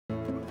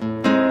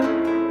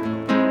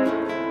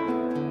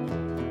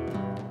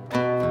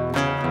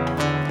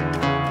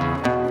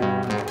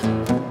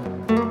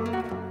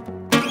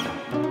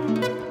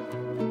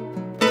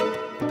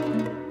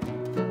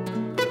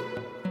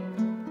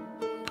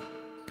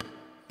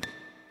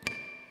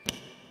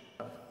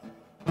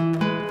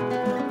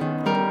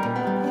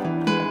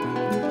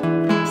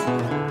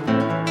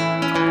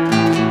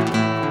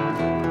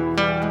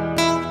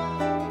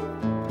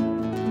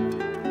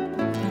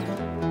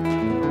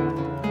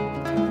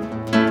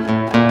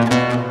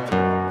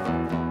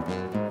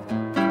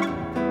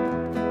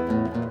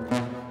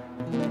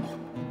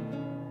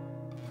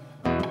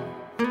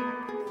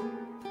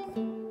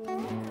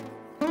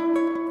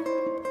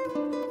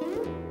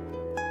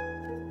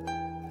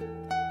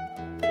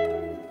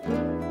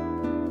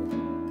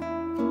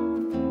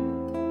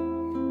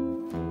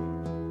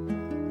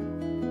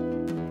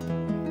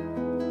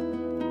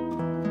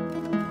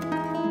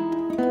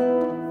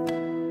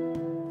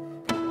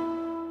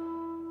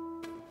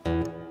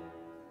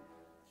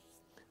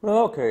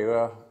Well, okay.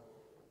 Hello,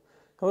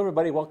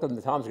 everybody. Welcome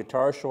to Tom's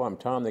Guitar Show. I'm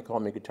Tom. They call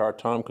me Guitar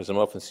Tom because I'm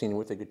often seen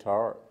with a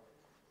guitar.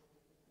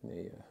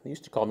 They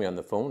used to call me on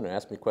the phone and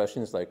ask me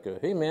questions like,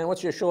 hey, man,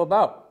 what's your show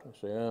about? I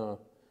say,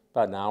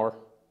 about an hour.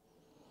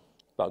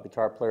 About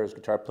guitar players,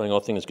 guitar playing, all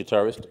things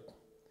guitaristic.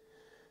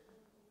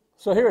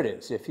 So here it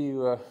is. If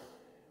you,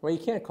 well, you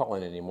can't call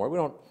in anymore. We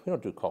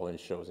don't do call-in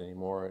shows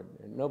anymore.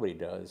 And nobody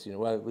does. You know,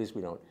 well, at least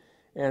we don't.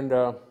 And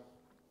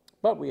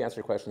but we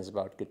answer questions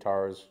about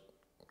guitars,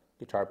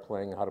 guitar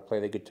playing, how to play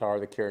the guitar,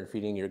 the care and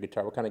feeding your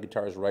guitar, what kind of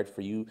guitar is right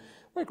for you,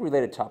 like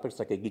related topics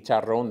like a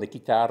guitarrón, the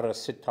guitarras,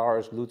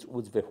 sitars, lutes,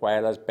 uds,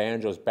 vihuelas,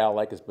 banjos,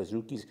 balalaikas,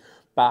 bazookies,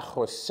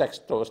 bajos,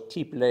 sextos,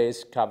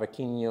 tiples,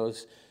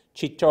 cavaquinhos,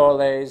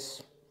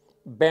 chitoles,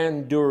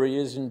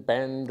 bandurias and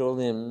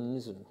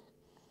bandolims, and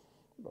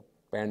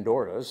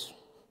bandoras,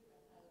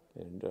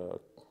 and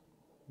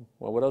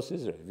well, what else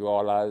is there?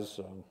 Violas,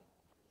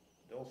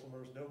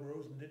 dulcimers,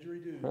 dobros, and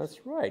didgeridoos.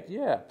 That's right,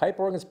 yeah. Pipe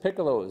organs,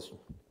 piccolos,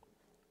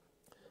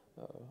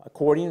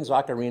 accordions,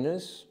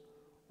 ocarinas,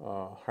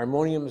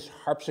 harmoniums,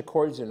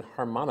 harpsichords, and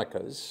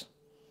harmonicas.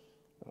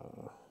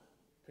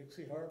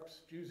 Pixie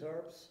harps, Jews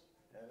harps,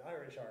 and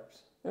Irish harps.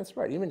 That's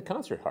right, even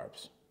concert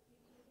harps.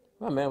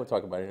 Oh man, we'll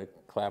talk about it.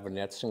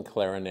 Clavinets and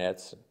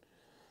clarinets. And,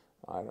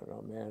 I don't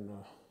know, man,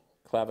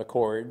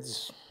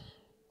 clavichords.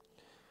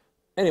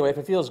 Anyway, if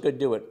it feels good,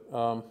 do it.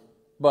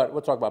 But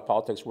we'll talk about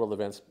politics, world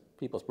events,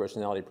 people's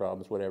personality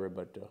problems, whatever.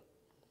 But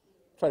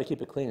try to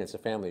keep it clean. It's a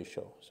family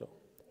show, so.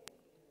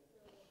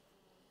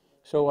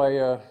 So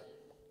I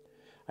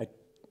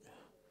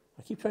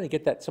keep trying to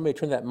get somebody to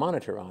turn that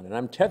monitor on, and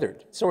I'm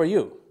tethered. So are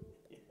you.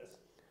 Yes.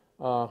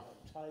 Tied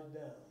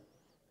down.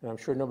 And I'm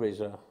sure nobody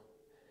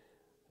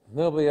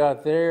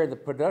out there, the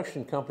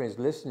production company is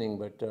listening,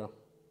 but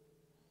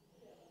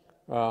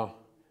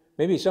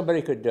maybe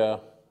somebody could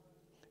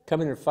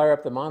come in and fire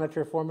up the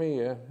monitor for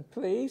me,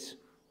 please.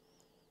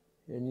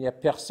 Il n'y a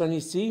personne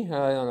ici?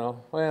 I don't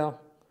know. Well,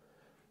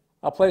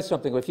 I'll play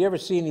something. If you ever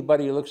see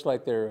anybody who looks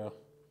like they're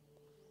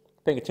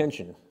paying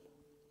attention,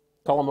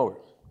 call them over.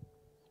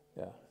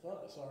 Yeah. I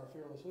thought I saw our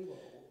fearless leader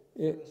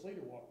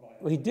walk by.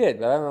 Well, he did,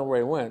 but I don't know where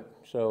he went.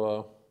 So,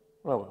 oh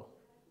well.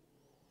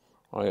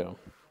 Oh yeah.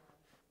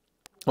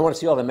 I want to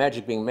see all the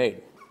magic being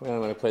made. Well, I'm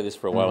going to play this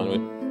for a while anyway.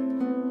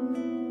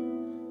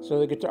 So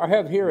the guitar, I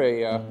have here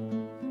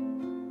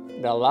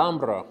an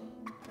Alhambra.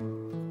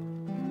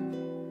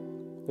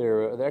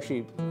 They're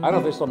actually, I don't know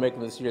if they're still making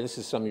this year. This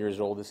is some years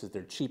old. This is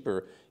their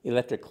cheaper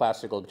electric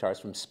classical guitars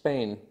from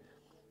Spain.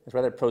 It's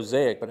rather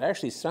prosaic, but it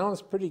actually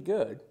sounds pretty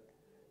good.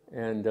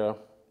 And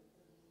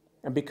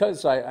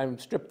because I'm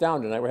stripped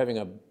down tonight, we're having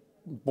a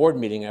board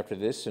meeting after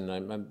this, and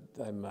I'm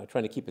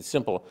trying to keep it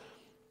simple.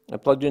 I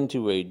plugged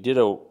into a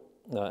Ditto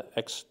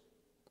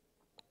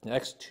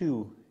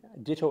X2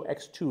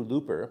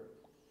 looper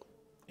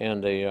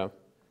and a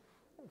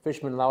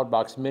Fishman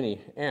Loudbox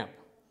Mini amp.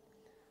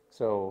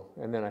 So,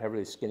 and then I have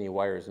really skinny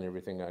wires and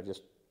everything. I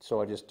just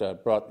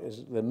brought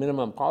the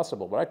minimum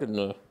possible. But I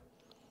could,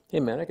 hey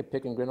man, I could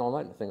pick and grin all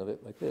night and think of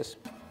it like this.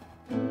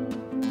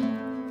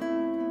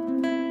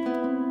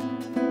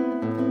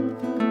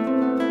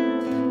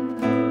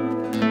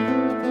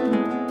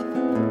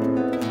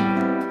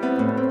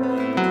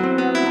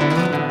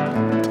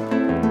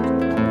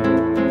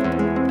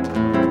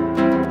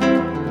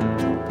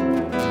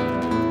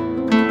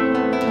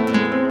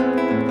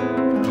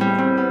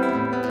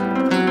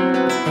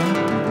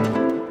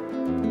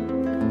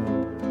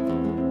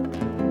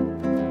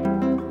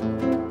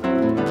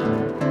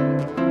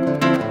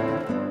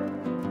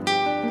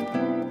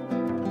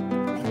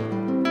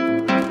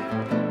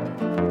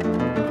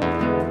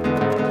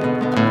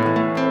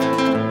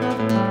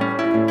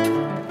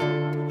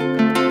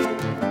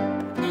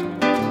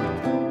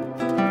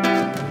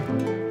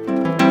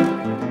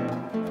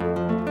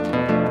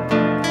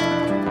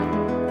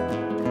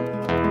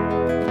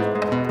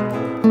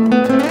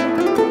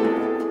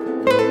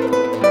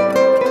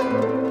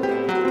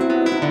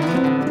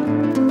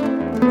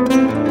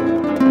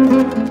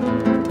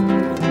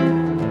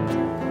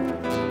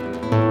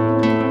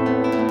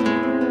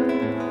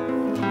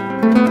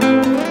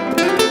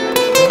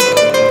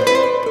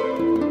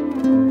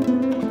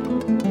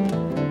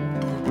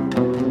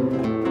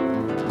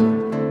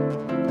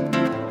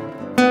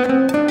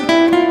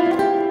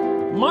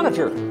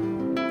 Monitor.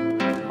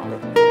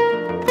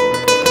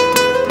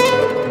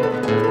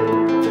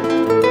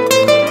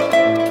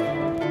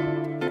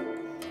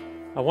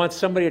 I want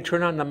somebody to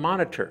turn on the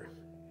monitor.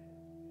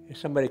 If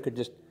somebody could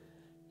just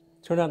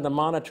turn on the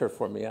monitor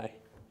for me.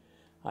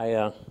 If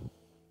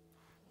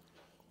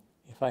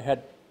I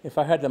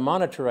had the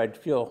monitor, I'd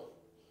feel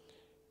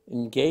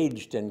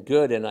engaged and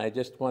good, and I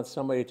just want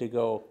somebody to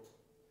go,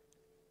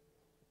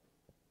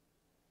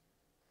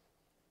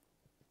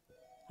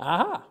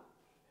 aha.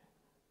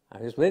 I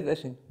just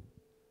listening.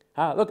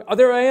 Ah, look, oh,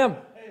 there I am.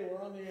 Hey,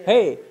 we're on the air.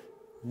 Hey,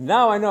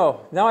 now I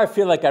know. Now I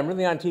feel like I'm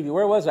really on TV.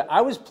 Where was I?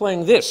 I was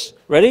playing this.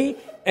 Ready?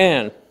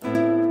 And.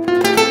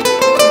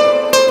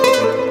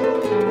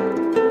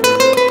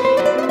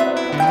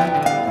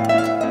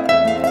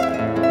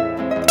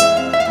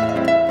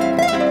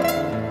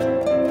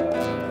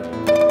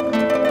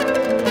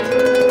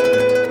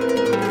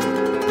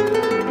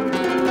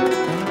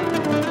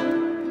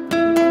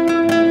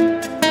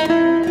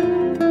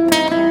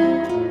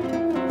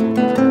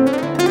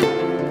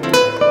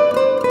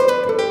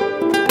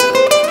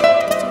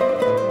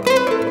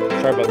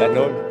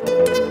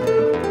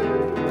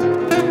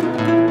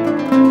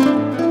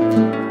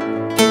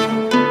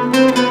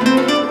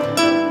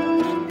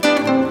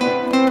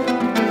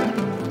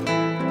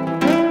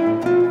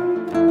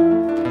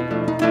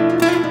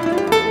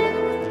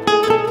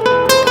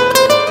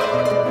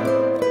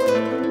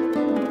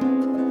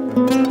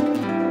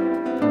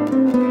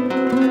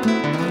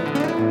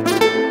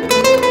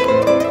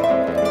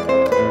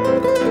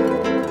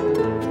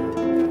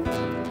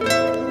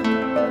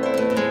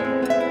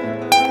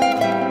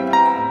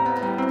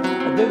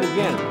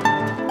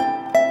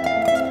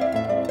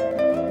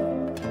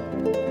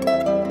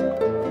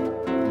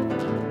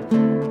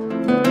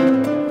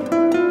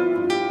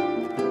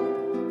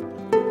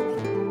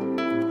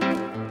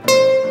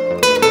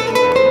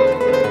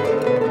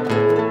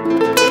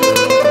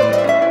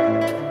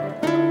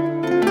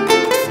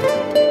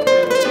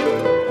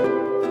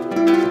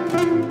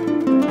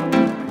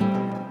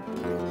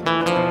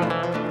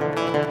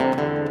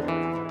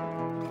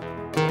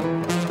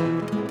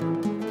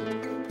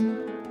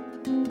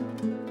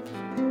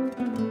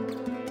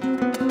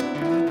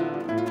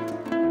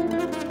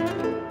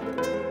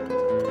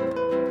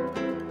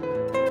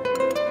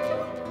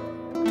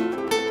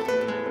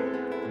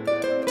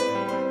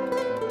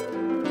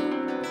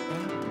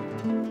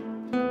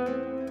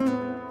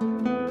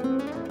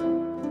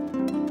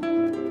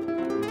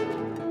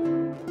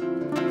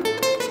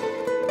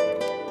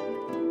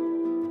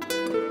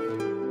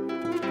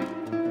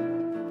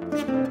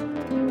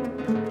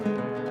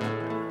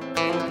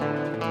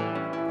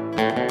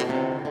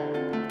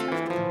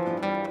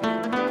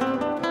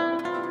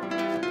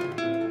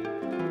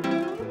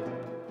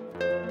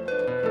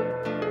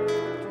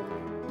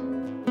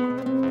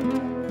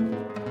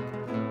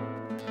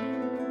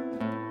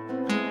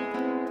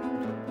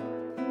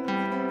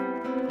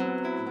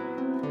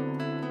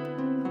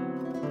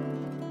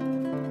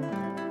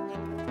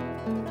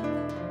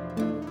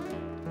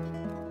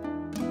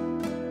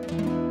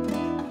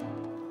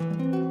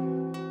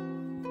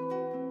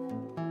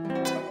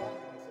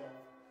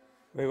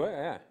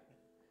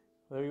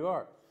 There you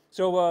are.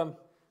 So,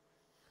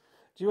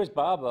 gee whiz,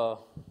 Bob,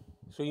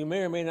 so you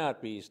may or may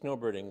not be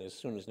snowbirding as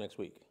soon as next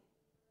week.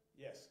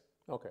 Yes.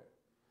 Okay.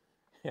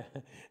 Yeah.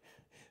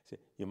 So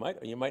you might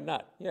or you might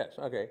not. Yes,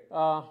 okay.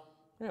 Yeah,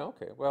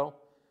 okay. Well,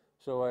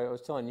 so I was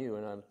telling you,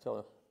 and I'm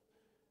telling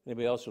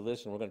anybody else who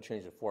listens, we're going to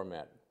change the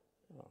format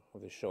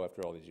of this show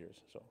after all these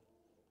years. So,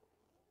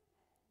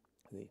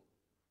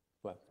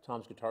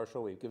 Tom's Guitar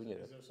Show, we've given you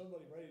Is there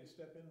somebody ready to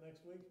step in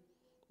next week?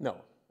 No.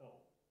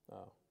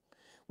 No.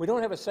 We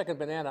don't have a second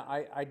banana.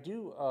 I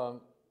do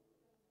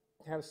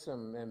have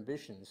some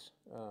ambitions.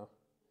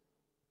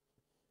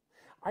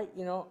 I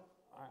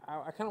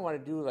kind of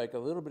want to do like a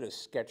little bit of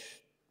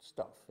sketch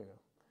stuff,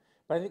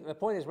 But I think the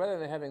point is, rather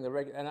than having the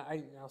regular, and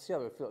I'll see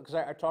how I feel, because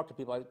I talk to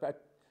people.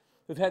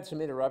 We've had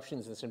some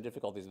interruptions and some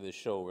difficulties with this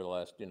show over the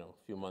last,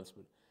 few months,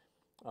 but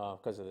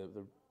because of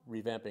the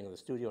revamping of the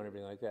studio and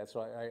everything like that. So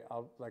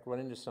I'll like run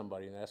into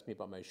somebody and ask me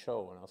about my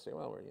show, and I'll say,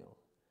 well,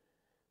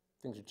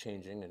 things are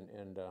changing,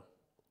 and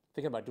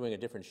thinking about doing a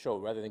different show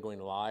rather than going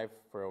live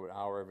for an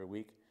hour every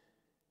week.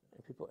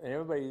 And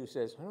everybody who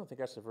says, I don't think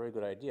that's a very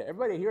good idea.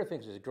 Everybody here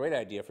thinks it's a great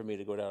idea for me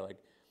to go down, like,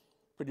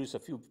 produce a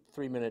few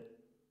 3-minute,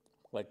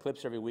 like,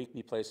 clips every week.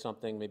 Me play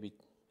something, maybe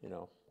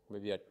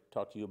I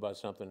talk to you about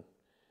something,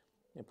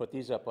 and put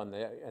these up on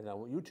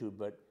YouTube.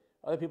 But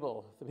other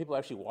people, the people who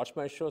actually watch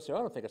my show, say, I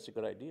don't think that's a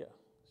good idea.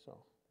 So,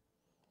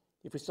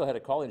 if we still had a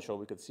call-in show,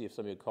 we could see if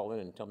somebody would call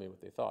in and tell me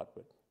what they thought.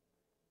 But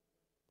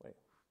wait,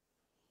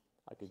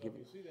 I could give you.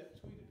 So if you see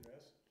that tweet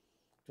address,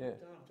 Yeah,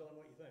 tweet Tom, tell him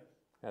what you think.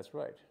 that's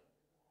right.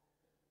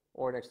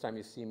 Or next time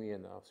you see me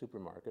in the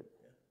supermarket.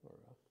 Yeah. Or,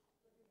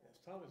 Yes,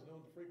 Tom is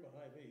known to frequent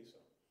Hy-Vee, so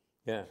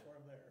yeah, look for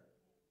him there.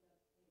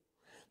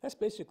 that's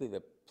basically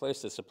the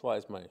place that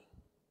supplies my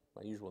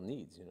usual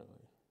needs. And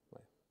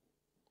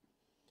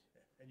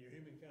your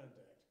human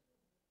contact.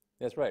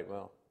 That's right.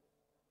 Well,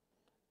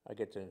 I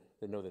get to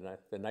know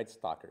the Night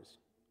Stalkers.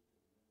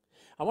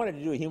 I wanted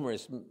to do a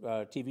humorous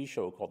TV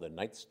show called The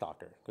Night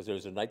Stalker, because there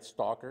was a Night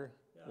Stalker.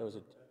 Yeah, There was a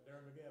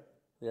Darren McGavin.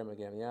 Darren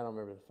McGavin. Yeah, I don't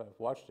remember if I've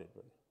watched it,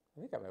 but I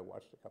think I might have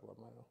watched a couple of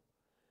them. I don't know.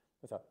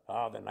 I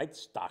thought, the Night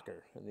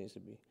Stalker. It needs to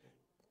be.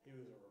 He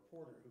was a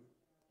reporter who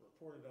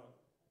reported on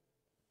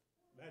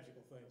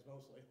magical things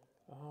mostly.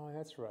 Oh,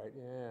 that's right.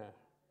 Yeah.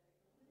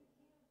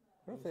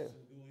 I wonder if Ghosts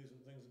and ghoulies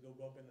and things that go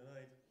bump in the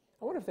night.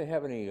 I wonder if they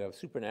have any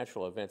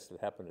supernatural events that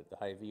happen at the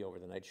Hy-Vee over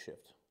the night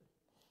shift.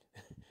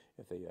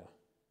 If they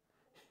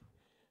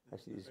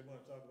actually. They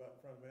want to talk about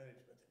in front of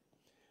management.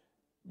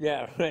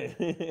 Yeah,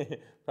 right.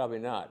 Probably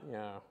not.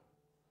 Yeah.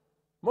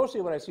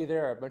 Mostly what I see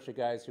there are a bunch of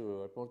guys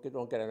who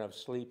don't get enough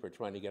sleep or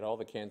trying to get all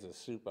the cans of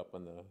soup up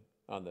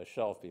on the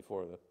shelf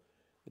before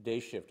the day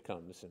shift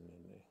comes, and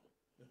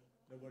they.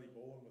 Nobody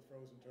bowling with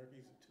frozen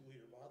turkeys in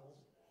 2-liter bottles.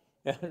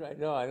 Yeah, right.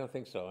 No, I don't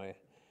think so. I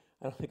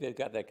don't think they've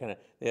got that kind of.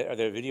 Are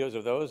there videos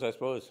of those? I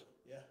suppose.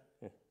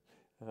 Yeah.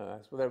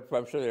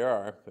 I'm sure there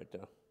are, but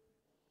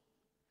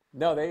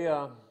no, they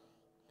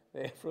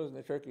have frozen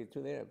the turkey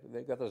too.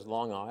 They got those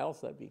long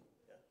aisles. That'd be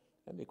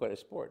quite a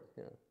sport.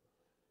 Yeah.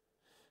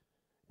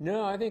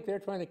 No, I think they're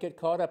trying to get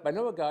caught up. I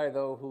know a guy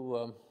though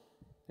who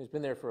has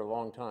been there for a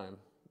long time,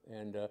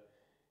 and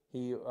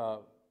he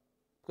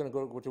going to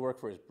go to work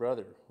for his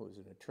brother, who's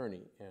an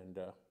attorney, and.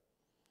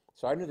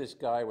 So I knew this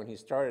guy when he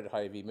started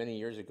Hy-Vee many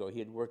years ago. He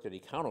had worked at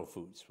Econo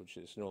Foods, which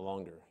is no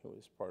longer. It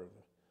was part of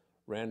the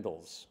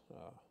Randall's,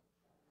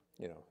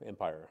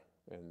 empire,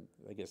 and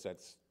I guess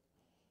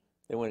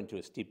they went into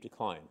a steep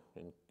decline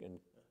and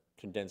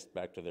condensed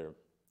back to their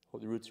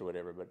roots or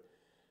whatever. But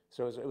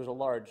so it was a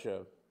large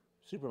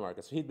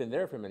supermarket. So he'd been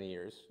there for many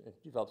years and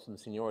developed some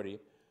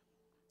seniority,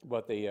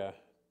 but the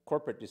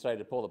corporate decided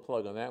to pull the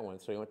plug on that one.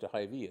 So he went to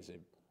Hy-Vee as a. Yeah,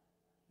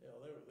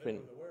 they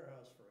were the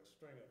warehouse for a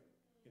string of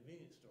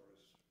convenience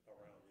stores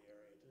around the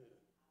area too.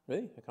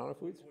 Really? Econo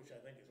Foods? Which I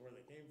think is where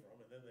they came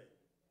from, and then they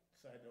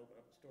decided to open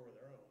up a store of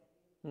their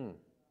own.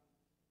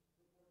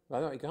 Well,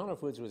 I know Econo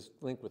Foods was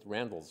linked with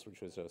Randall's, which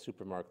was a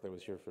supermarket that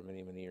was here for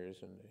many, many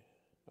years, and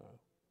they,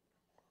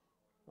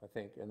 I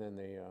think, and then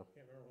they. Can't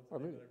remember what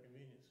the name of their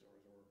convenience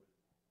stores were,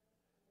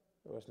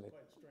 but It wasn't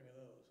quite a string of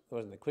those. It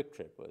wasn't the Quick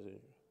Trip, was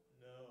it?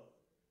 No,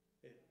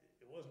 it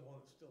wasn't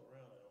one that's still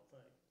around, I don't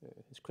think.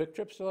 Is Quick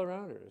Trip still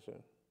around, or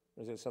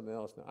is it something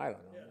else now? I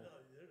don't know. Yeah, no,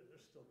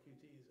 there's still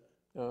QTs.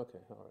 Oh,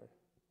 okay, all right.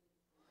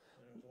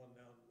 And there's one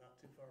down not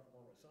too far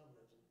from where my son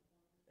lives in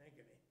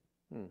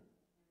Ankeny.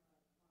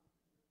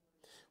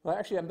 Well,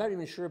 actually, I'm not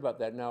even sure about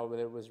that now,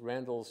 whether it was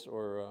Randall's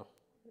or,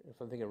 if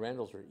I'm thinking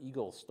Randall's or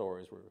Eagle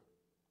stores were.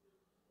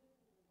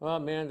 Oh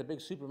man, the big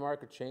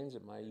supermarket chains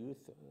at my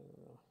youth,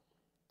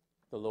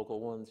 the local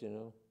ones,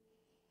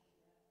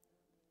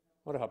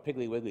 Wonder how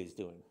Piggly Wiggly's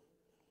doing.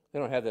 They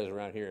don't have those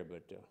around here,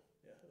 but. Yeah,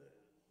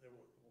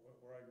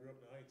 where I grew up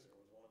in the Heights, there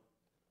was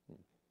one.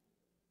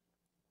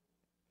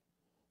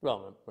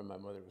 Well, when my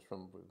mother was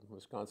from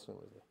Wisconsin,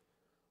 it was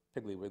a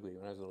Piggly Wiggly.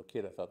 When I was a little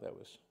kid, I thought that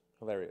was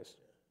hilarious.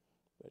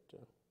 Yeah. But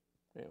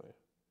anyway.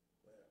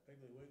 Yeah,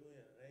 Piggly Wiggly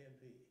and an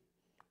A&P.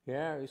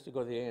 Yeah, I used to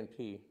go to the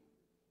A&P.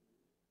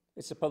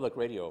 It's a public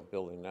radio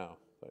building now,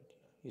 but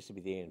it used to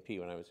be the A&P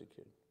when I was a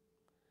kid.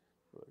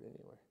 But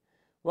anyway,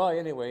 well,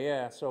 anyway,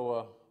 yeah.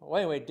 So, well,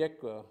 anyway,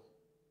 Dick,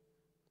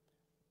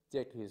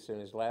 he's in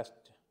his last.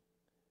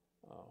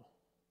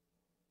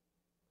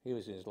 He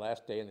was in his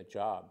last day in the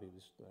job. He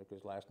was like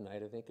his last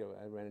night, I think.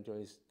 I ran into him.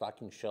 He's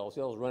stocking shelves.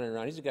 He was running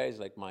around. He's a guy who's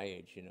like my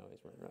age, you know.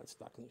 He's running around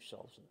stocking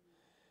shelves and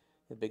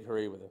in a big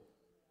hurry with a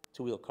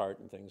two-wheel cart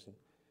and things.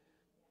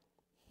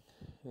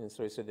 And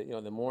so he said that, you know,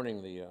 in the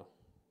morning the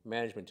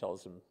management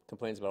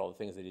complains about all the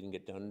things that he didn't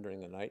get done during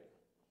the night.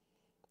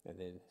 And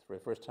then for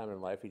the first time in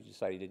life, he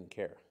decided he didn't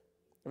care.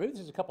 Or maybe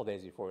this is a couple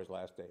days before his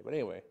last day. But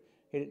anyway,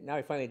 now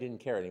he finally didn't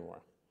care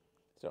anymore.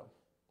 So,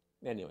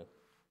 anyway.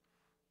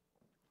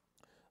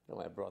 I don't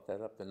know why I brought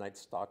that up, the Night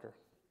Stalker.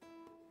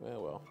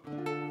 Well.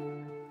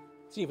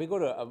 See, if we go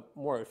to a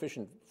more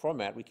efficient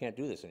format, we can't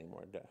do this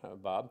anymore,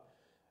 Bob.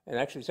 And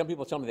actually, some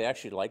people tell me they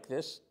actually like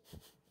this.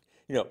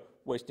 You know,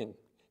 a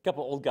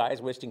couple old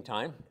guys wasting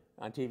time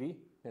on TV,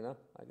 you know,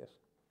 I guess.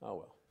 Oh,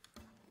 well.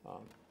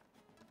 Well,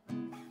 we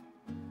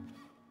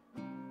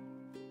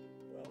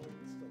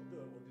can still do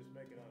it. We'll just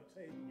make it on a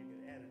tape. You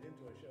can add it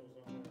into a show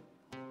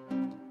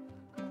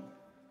somewhere.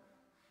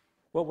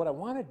 Well, what I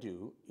want to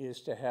do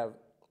is to have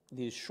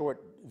these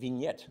short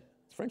vignettes,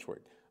 French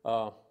word,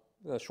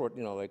 short,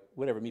 you know, like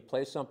whatever, me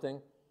play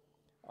something,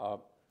 have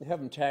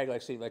them tag,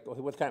 like, say, like,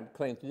 what kind of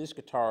playing through this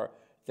guitar,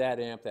 that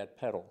amp, that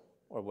pedal,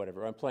 or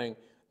whatever. I'm playing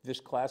this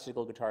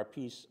classical guitar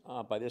piece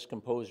by this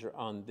composer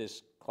on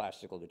this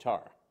classical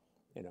guitar,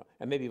 you know,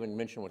 and maybe even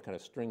mention what kind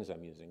of strings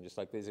I'm using, just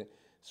like this.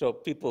 So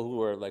people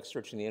who are like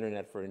searching the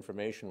internet for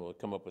information will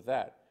come up with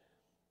that.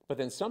 But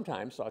then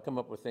sometimes I'll come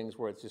up with things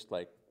where it's just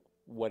like,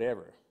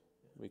 whatever.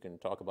 We can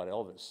talk about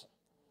Elvis.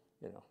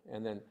 You know, and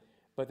then,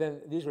 but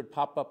then these would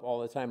pop up all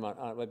the time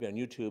maybe on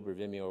YouTube or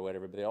Vimeo or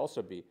whatever, but they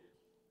also be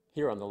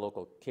here on the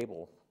local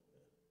cable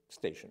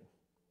station,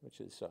 which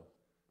is. I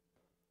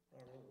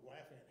remember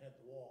Lafayette had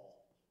the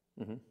wall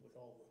with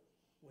all the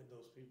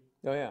Windows people.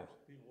 Oh yeah.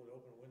 People would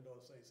open a window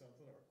and say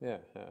something, or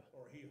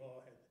or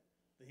Hee-Haw had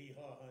the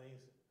Hee-Haw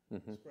honeys.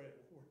 Spread.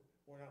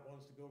 We're not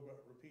ones to go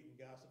about repeating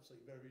gossip, so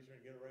you better be sure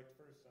to get it right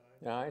the first time.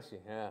 Yeah, I see.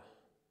 Yeah,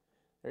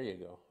 there you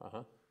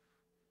go.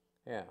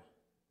 Yeah.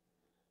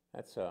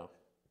 That's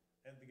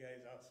And the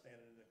guys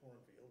outstanding in the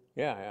cornfield.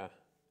 Yeah,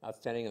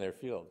 outstanding in their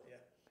field.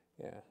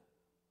 Yeah.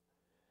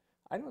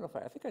 I don't know if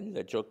I think I knew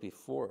that joke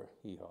before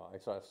Hee-Haw. I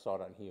saw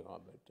it on Hee-Haw,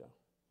 but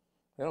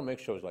they don't make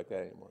shows like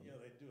that anymore. You know,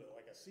 they do it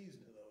like a season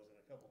of those in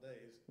a couple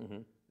days,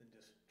 then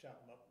just chop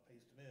them up and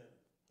paste them in.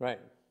 Right.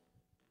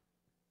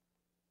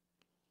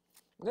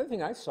 Another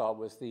thing I saw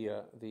was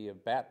the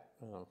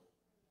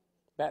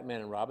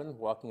Batman and Robin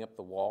walking up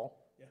the wall.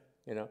 Yeah.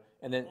 You know,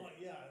 and then. On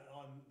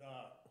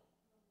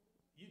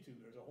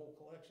YouTube, there's a whole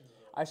collection of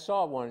those. I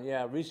saw one,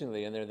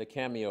 recently, and they're the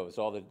cameos,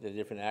 all the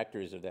different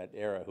actors of that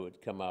era who had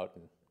come out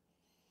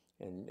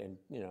and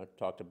you know,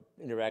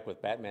 interact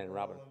with Batman and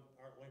Robin.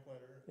 Art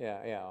Linkletter.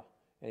 Yeah.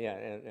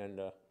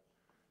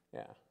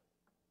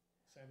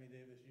 Sammy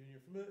Davis Jr.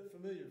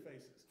 Familiar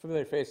faces.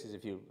 Familiar faces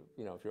if you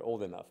know, if you're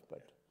old enough,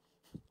 but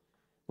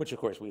which of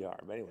course we are.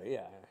 But anyway,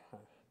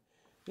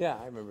 yeah,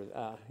 I remember.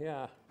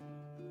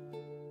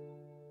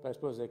 But I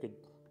suppose they could.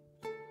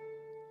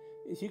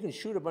 If you can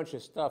shoot a bunch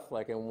of stuff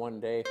like in one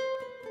day.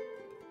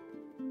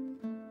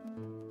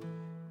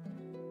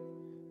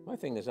 My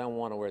thing is I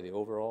want to wear the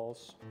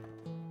overalls,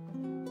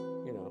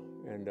 you know,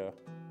 and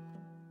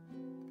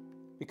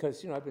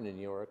because, you know, I've been in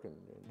New York and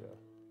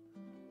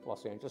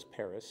Los Angeles,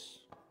 Paris,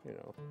 you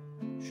know,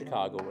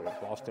 Chicago,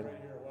 Boston. Right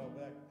here a while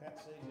back, Pat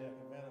Sajak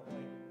and Vanna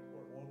White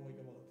work 1 week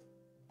a month.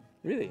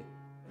 Really? They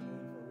go in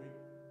for a week,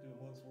 do a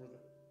month's worth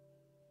of,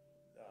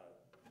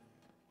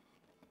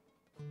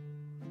 I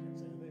can't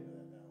say the name of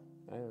that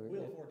now.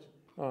 Wheel of Fortune.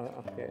 Oh,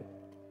 okay. Anyway,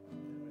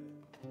 they do a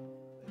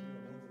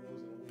month of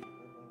those in a week,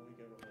 work 1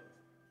 week every month.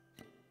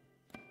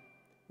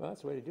 Well,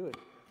 that's the way to do it.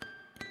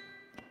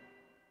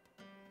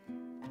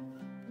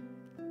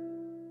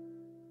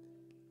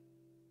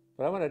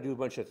 But I want to do a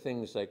bunch of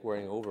things like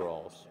wearing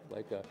overalls,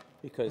 like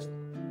because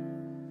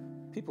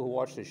people who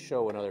watch this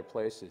show in other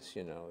places,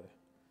 you know,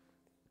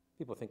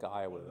 people think of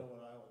Iowa. I don't know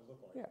what Iowas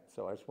look like. Yeah,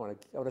 so I want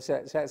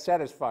to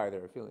satisfy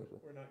their feelings.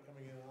 We're not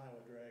coming in an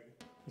Iowa drag.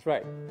 That's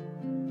right.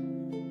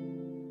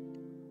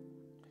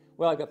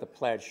 Well, I got the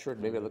plaid shirt.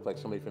 Maybe I look like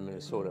somebody from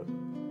Minnesota. Johnny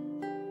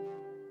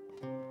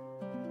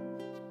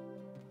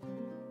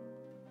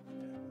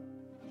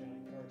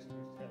Carson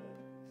used to have a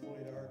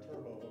Floyd R.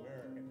 Turbo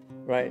American.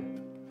 Right.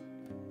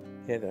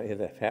 He had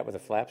the hat with the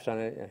flaps on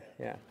it.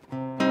 Yeah.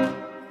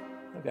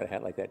 I've got a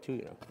hat like that too,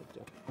 you know. But,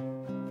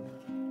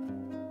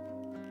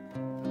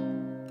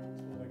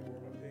 Like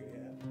wearing a pig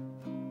hat.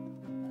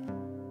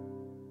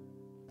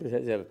 does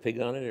it have a pig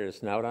on it or a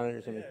snout on it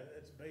or something? Yeah,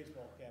 it's a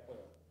baseball cap with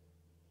a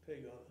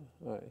pig on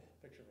it. All right.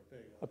 Picture of a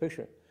pig on A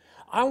picture.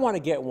 I want to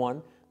get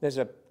one. There's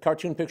a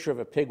cartoon picture of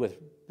a pig with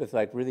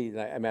like really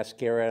like,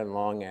 mascara and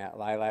long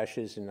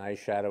eyelashes and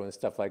eyeshadow and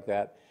stuff like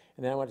that.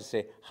 And then I want to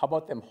say, how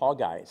about them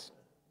hog eyes?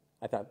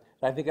 I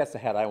think that's the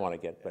hat I want to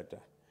get. But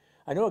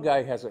I know a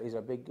guy he's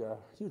a big,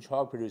 huge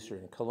hog producer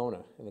in the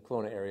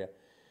Kelowna area.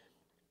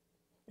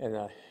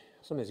 And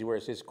sometimes he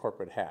wears his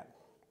corporate hat.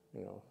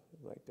 you know,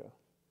 like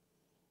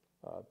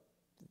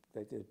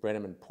they did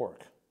Brenneman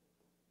pork.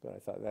 But I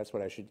thought that's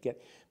what I should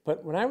get.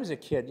 But when I was a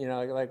kid, you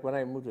know, like when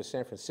I moved to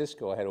San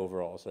Francisco, I had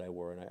overalls that I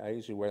wore, and I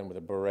usually wear them with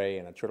a beret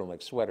and a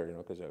turtleneck sweater, you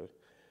know,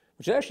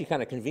 which is actually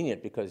kind of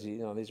convenient because, you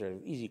know, these are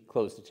easy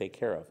clothes to take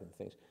care of and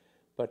things.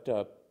 But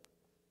I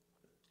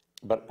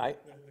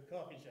The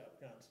coffee shop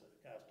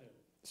costume.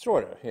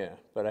 sort of, yeah.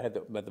 But I had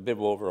the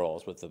bib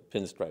overalls with the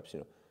pinstripes, you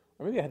know,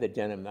 or maybe I had the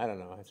denim. I don't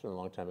know. It's been a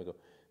long time ago.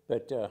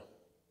 But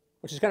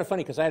which is kind of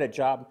funny because I had a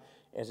job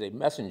as a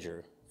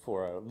messenger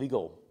for a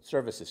legal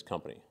services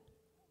company.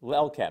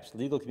 LCAPS,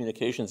 Legal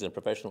Communications and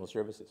Professional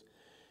Services.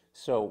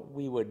 So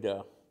we would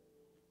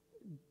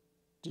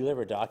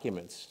deliver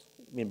documents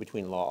in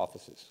between law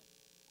offices.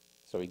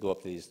 So we go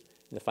up to these,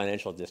 in the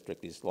financial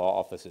district, these law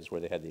offices where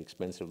they had the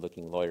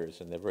expensive-looking lawyers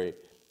and the very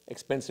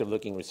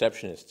expensive-looking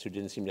receptionists who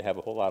didn't seem to have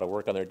a whole lot of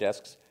work on their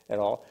desks at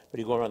all.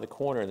 But you go around the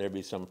corner and there'd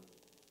be some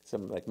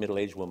like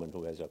middle-aged woman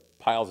who has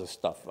piles of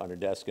stuff on her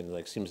desk and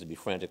like seems to be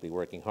frantically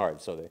working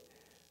hard. So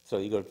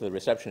you go to the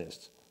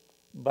receptionist.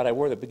 But I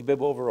wore the big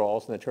bib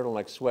overalls and the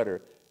turtleneck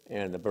sweater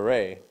and the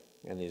beret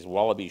and these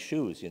wallaby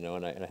shoes, you know,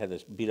 and I had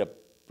this beat-up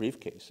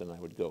briefcase, and I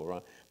would go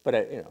around.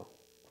 But, you know,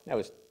 I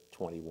was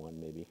 21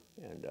 maybe,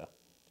 and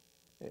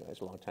anyway, it was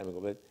a long time ago.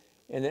 But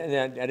and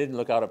I didn't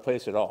look out of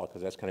place at all,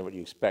 because that's kind of what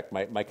you expect.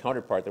 My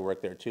counterpart that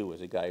worked there, too,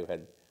 was a guy who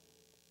had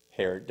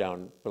hair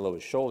down below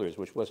his shoulders,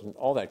 which wasn't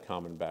all that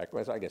common back.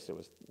 Well, I guess it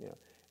was, you know,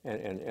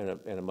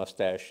 and a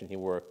mustache, and he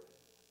wore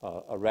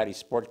a ratty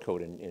sport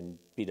coat and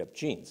beat-up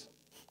jeans,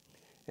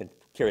 and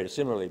carried a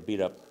similarly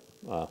beat-up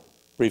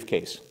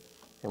briefcase,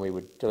 and we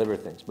would deliver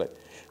things. But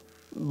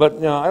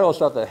no, I always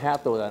thought the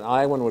hat, though, that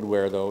Iowan would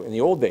wear, though, in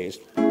the old days,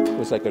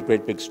 was like a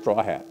great big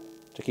straw hat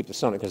to keep the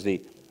sun, because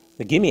the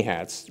gimme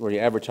hats, where you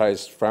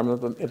advertise farm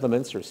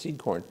implements or seed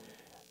corn,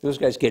 those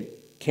guys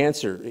get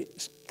cancer,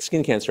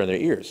 skin cancer on their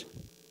ears.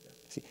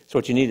 See, so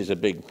what you need is a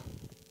big,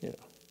 you know.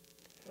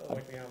 Well,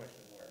 like the Amish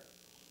would wear.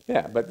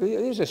 Yeah, but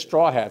these are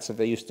straw hats that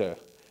they used to.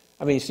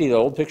 I mean, you see the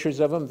old pictures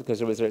of them, because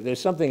there's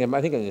something,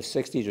 I think in the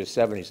 60s or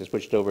 70s, they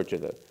switched over to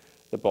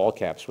the ball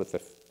caps with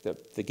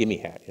the gimme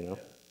hat, you know.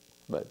 Yeah.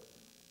 But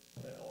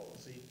And all the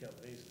seed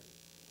companies,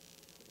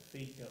 the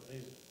feed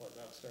companies,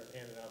 whatnot, started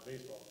handing out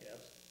baseball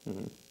caps,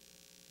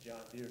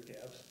 John Deere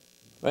caps.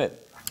 right.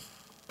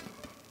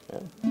 Yeah.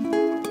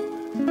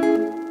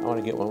 I want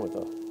to get one with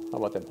how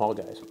about them Hall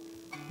guys?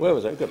 Where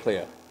was I? I was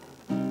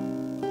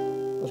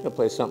going to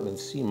play something in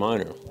C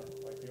minor. Like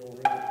the old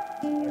river,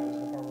 like was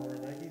the farmer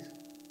wearing Nikes?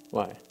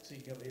 Why?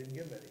 Seed company didn't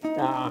give them any.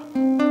 Ah.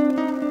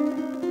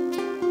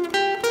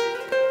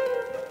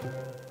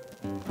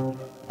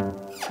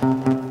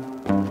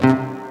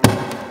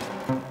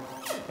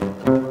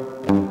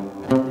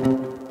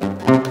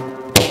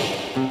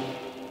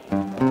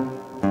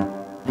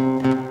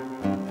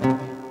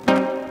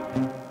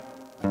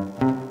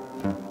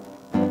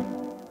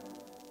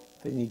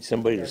 They need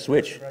somebody to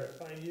switch. Try to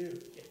find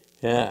you.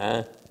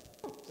 Yeah.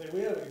 Say,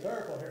 we have a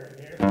guitar player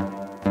in here.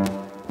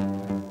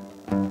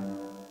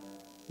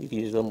 You could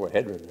use a little more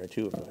headroom there,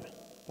 too.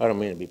 I don't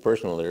mean to be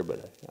personal there,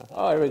 but,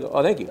 oh, here we go.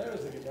 Oh, thank you. That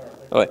was the guitar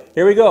player. All right,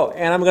 here we go,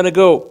 and I'm going to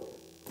go.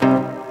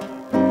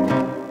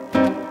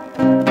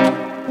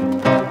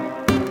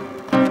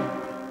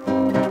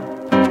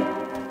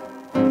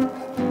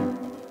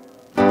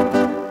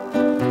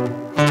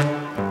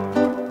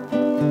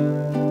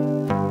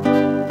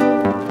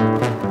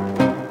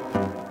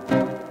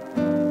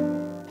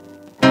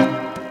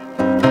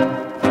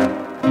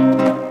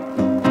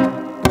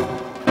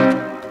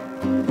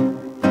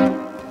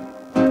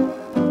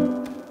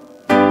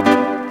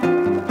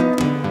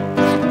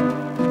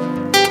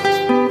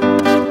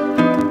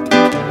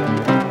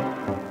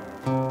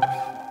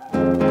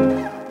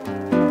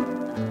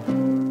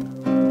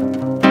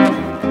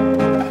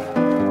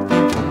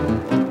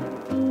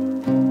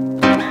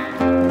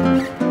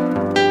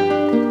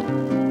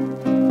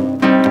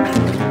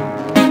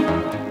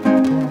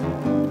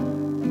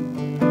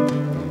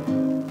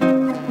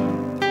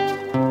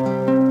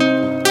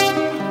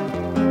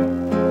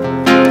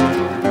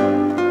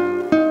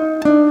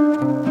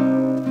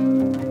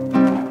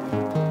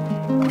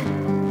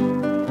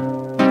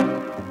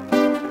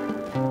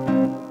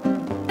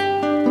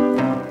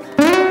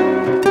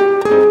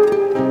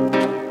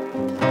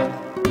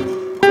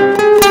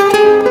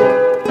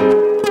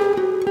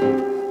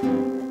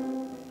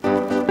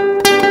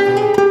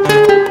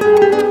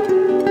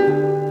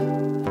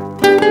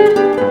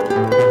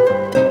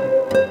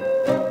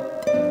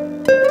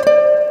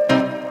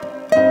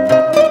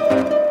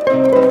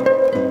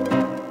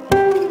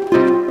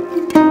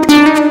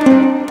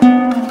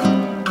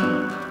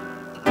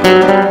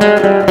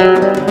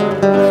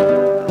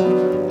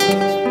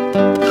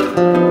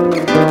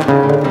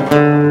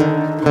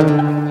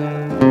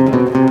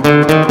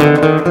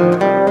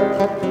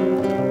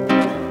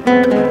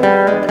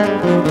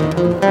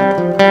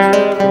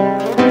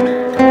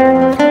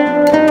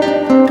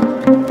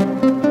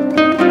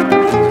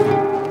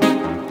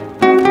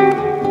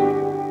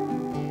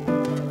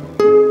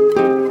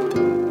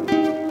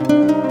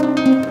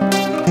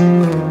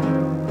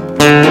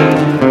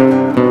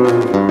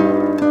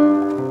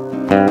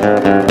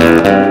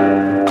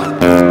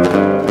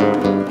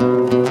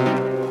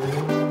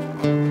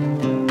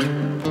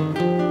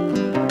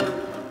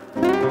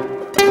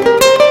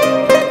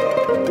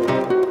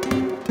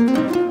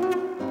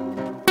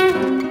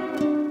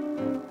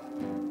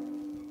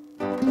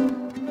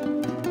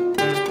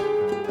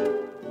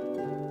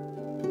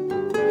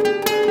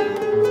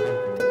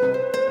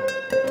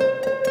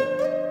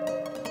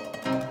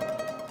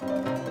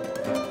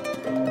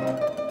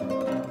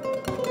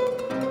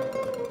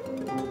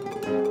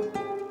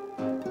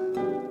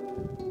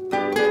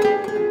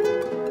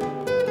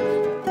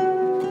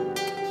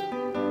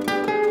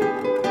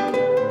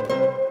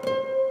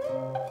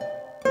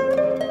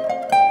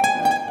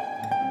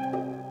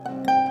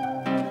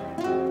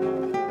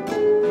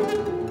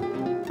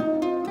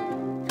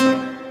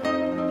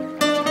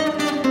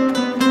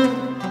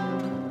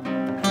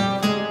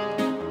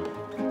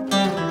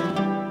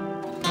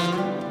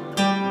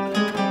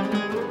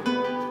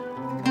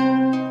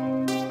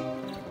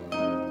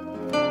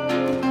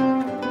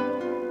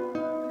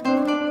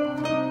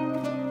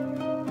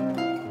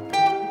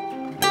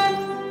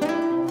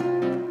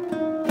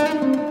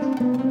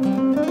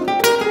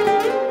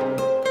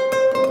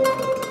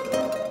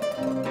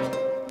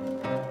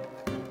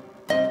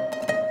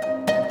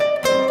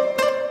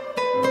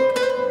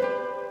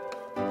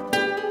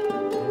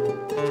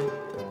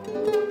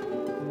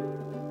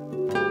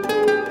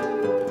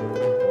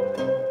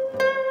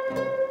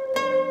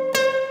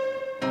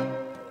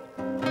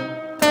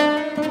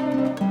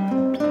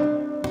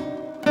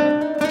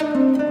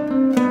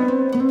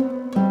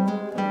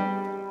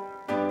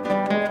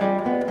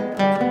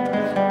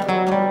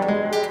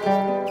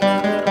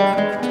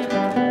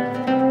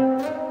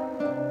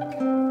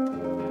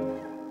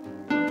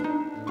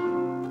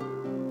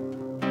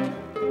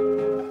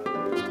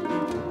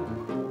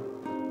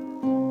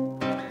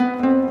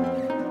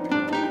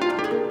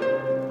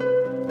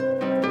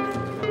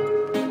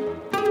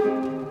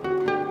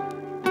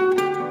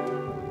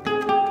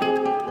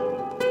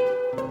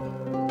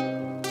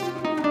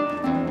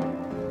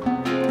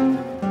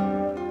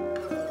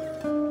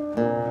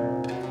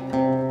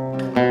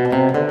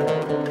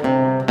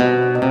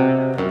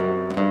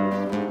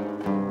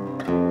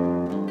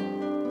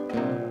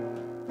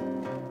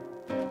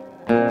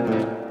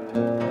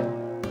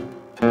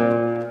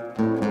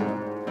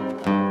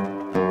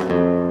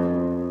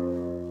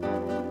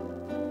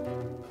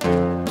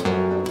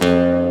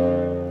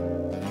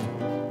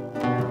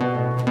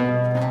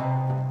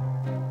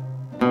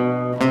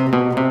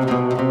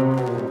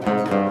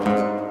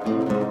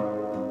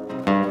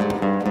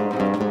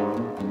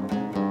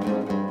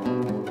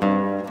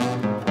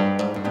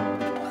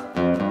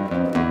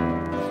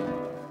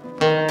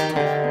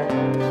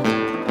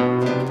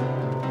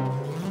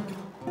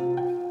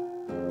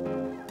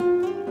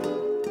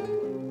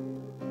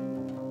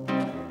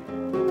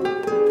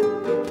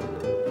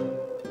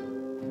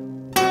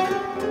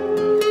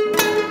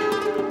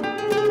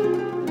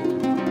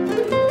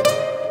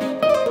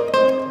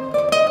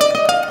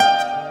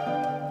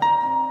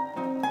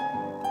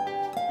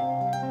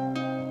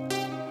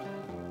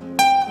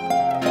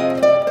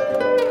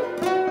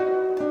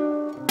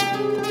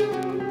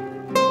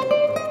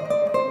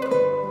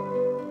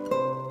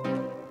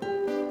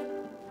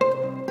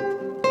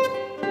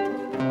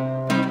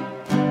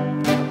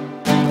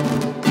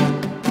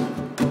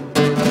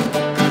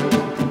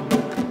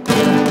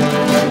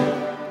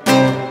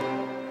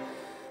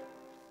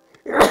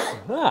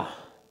 Ah,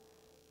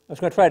 I was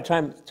going to try to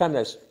time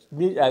that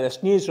the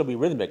sneeze will be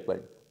rhythmic,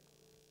 but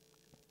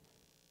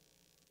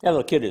that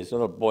little kid is, the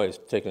little boy is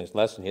taking his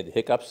lesson. He had the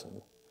hiccups,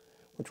 and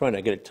we're trying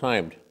to get it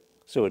timed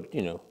so it,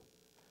 you know,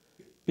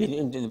 keep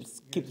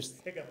the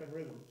Hiccup in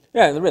rhythm.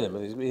 yeah, in the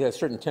rhythm. We had a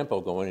certain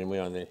tempo going, and we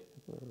on the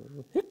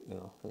you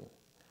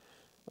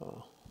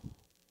know.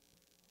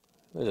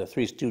 There's a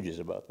Three Stooges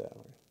about that.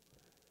 We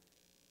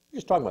were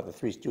just talking about the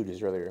Three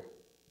Stooges earlier.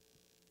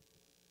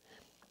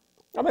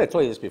 I might have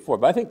told you this before,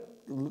 but I think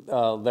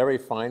Larry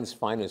Fine's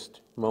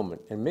finest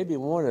moment, and maybe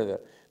one of the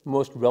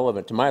most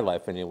relevant to my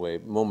life anyway,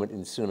 moment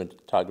in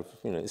cinematography,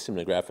 you know,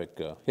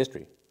 cinematographic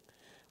history,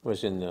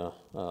 was in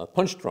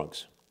Punch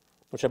Drunks,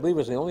 which I believe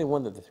was the only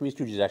one that the Three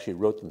Stooges actually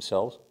wrote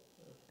themselves.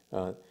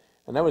 And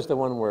that was the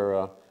one where,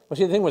 well,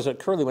 see, the thing was that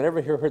Curly, whenever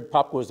he heard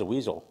Pop Goes the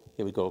Weasel,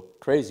 he would go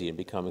crazy and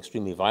become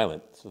extremely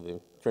violent. So they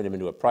turned him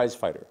into a prize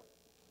fighter.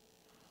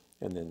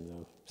 And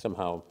then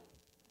somehow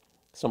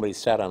somebody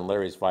sat on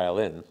Larry's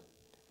violin,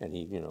 and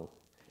he, you know,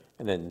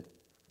 and then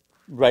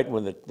right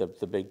when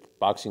the big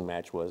boxing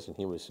match was, and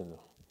he was in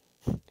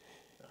the,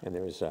 and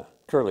there was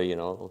Curly, you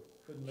know.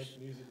 Couldn't make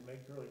music to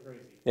make Curly crazy.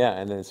 Yeah,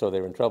 and then so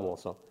they were in trouble.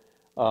 So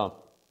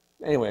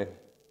anyway,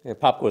 and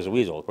Pop Goes the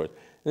Weasel, of course.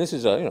 And this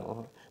is you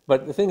know,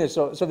 but the thing is,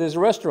 so there's a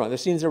restaurant. The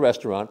scene's a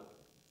restaurant,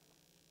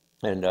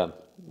 and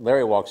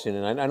Larry walks in,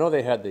 and I know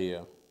they had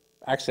the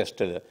access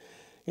to the,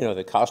 you know,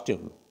 the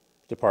costume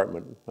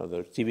department of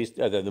the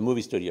the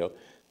movie studio.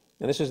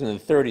 And this was in the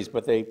 30s,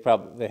 but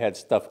they had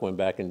stuff going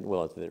back in,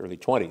 well, into the early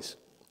 20s.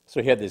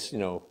 So he had this, you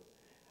know,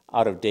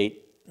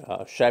 out-of-date,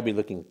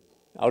 shabby-looking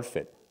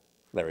outfit.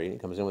 Larry, he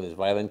comes in with his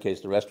violin case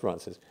to the restaurant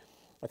and says,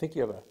 I think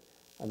you have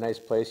a nice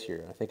place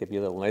here. I think it'd be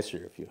a little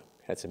nicer if you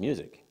had some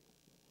music.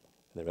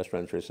 And the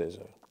restaurateur says,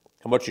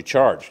 how much you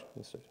charge?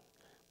 He says,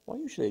 well,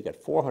 usually you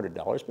got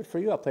 $400, but for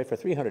you I'll play for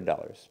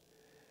 $300.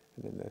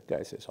 And then the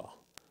guy says, oh,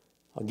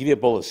 I'll give you a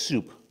bowl of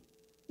soup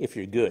if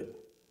you're good.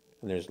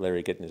 And there's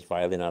Larry getting his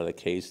violin out of the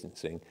case and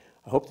saying,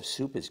 I hope the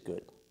soup is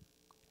good.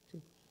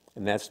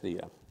 And that's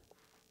the,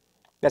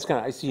 that's kind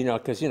of, I see, you know,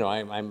 because, you know,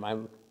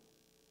 I'm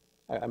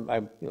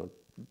you know,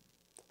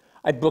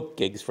 I book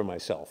gigs for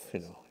myself,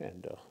 you know,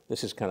 and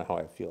this is kind of how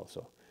I feel.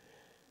 So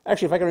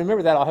actually, if I can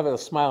remember that, I'll have a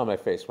smile on my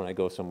face when I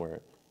go somewhere.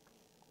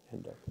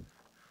 And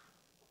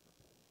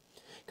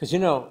because, you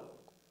know,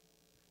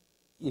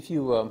 if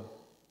you,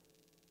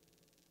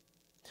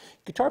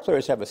 guitar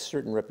players have a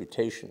certain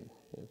reputation.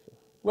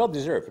 Well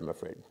deserved, I'm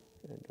afraid.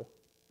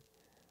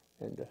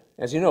 And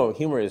as you know,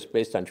 humor is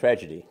based on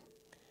tragedy.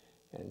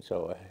 And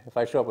so if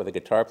I show up with a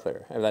guitar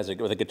player,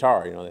 with a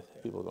guitar, you know,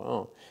 people go,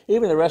 oh.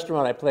 Even the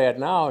restaurant I play at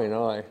now, you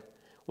know, I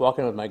walk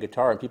in with my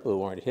guitar and people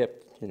who aren't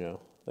hip, you know,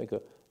 they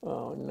go,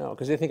 oh no,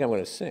 because they think I'm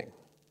going to sing.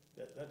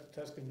 That's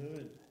Tuscaloosa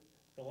in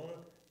Kelowna?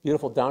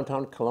 Beautiful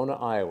downtown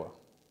Kelowna, Iowa.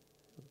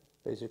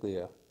 Basically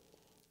a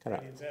kind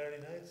of...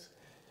 Saturday nights?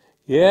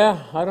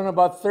 Yeah, I don't know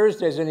about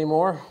Thursdays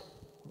anymore.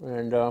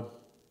 And...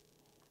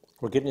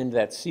 we're getting into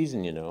that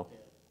season, you know.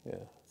 Yeah.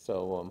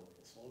 So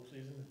slow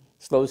season.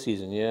 Slow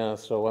season, yeah.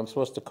 So I'm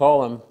supposed to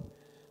call him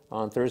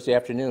on Thursday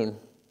afternoon,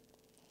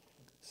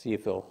 see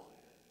if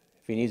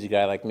he needs a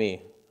guy like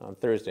me on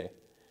Thursday.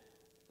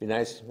 Be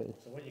nice.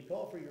 So when you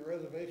call for your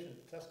reservation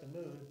at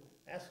Tuscaloosa,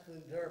 ask for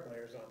the guitar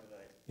players on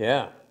tonight.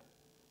 Yeah.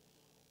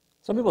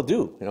 Some people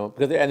do, you know,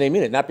 because and they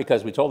mean it not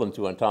because we told them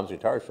to on Tom's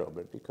Guitar Show,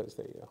 but because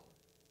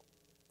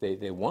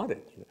they want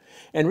it. You know.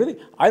 And really,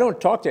 I don't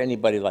talk to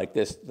anybody like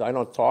this. I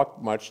don't talk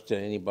much to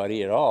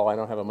anybody at all. I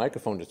don't have a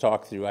microphone to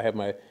talk through. I have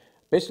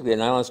basically a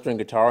nylon string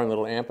guitar and a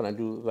little amp, and I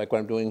do like what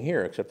I'm doing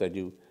here, except I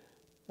do,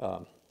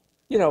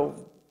 you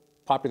know,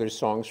 popular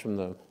songs from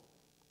the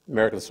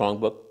American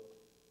Songbook,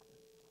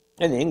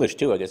 and the English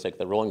too, I guess, like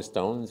the Rolling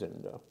Stones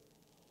and,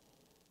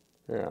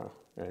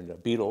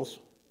 Beatles.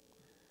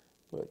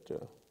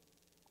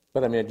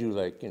 But I mean, I do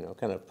like, you know,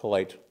 kind of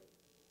polite,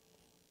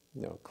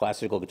 you know,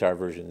 classical guitar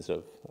versions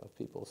of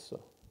people's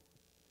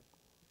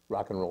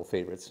rock and roll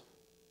favorites.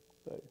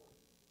 But it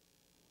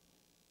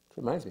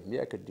reminds me,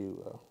 maybe I could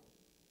do,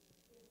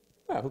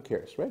 who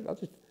cares, right?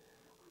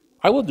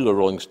 I will do a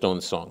Rolling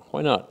Stones song.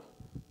 Why not?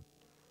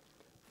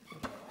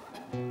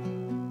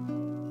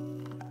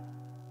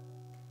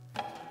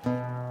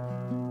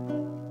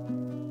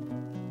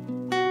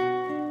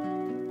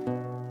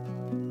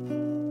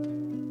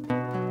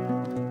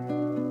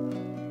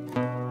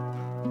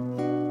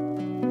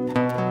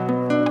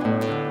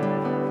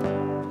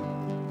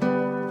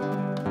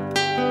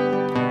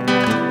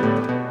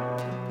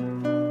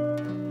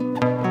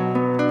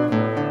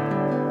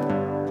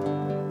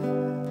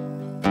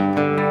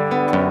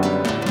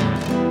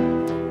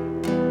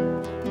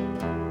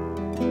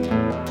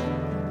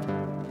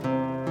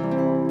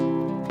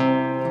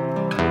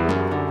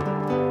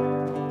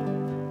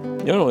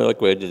 No, I like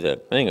the way I did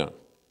that. Hang on.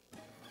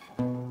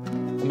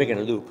 I'm making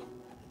a loop.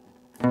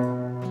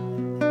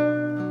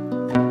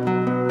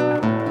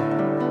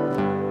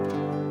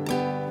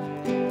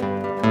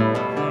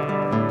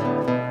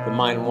 The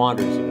mind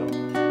wanders, you know.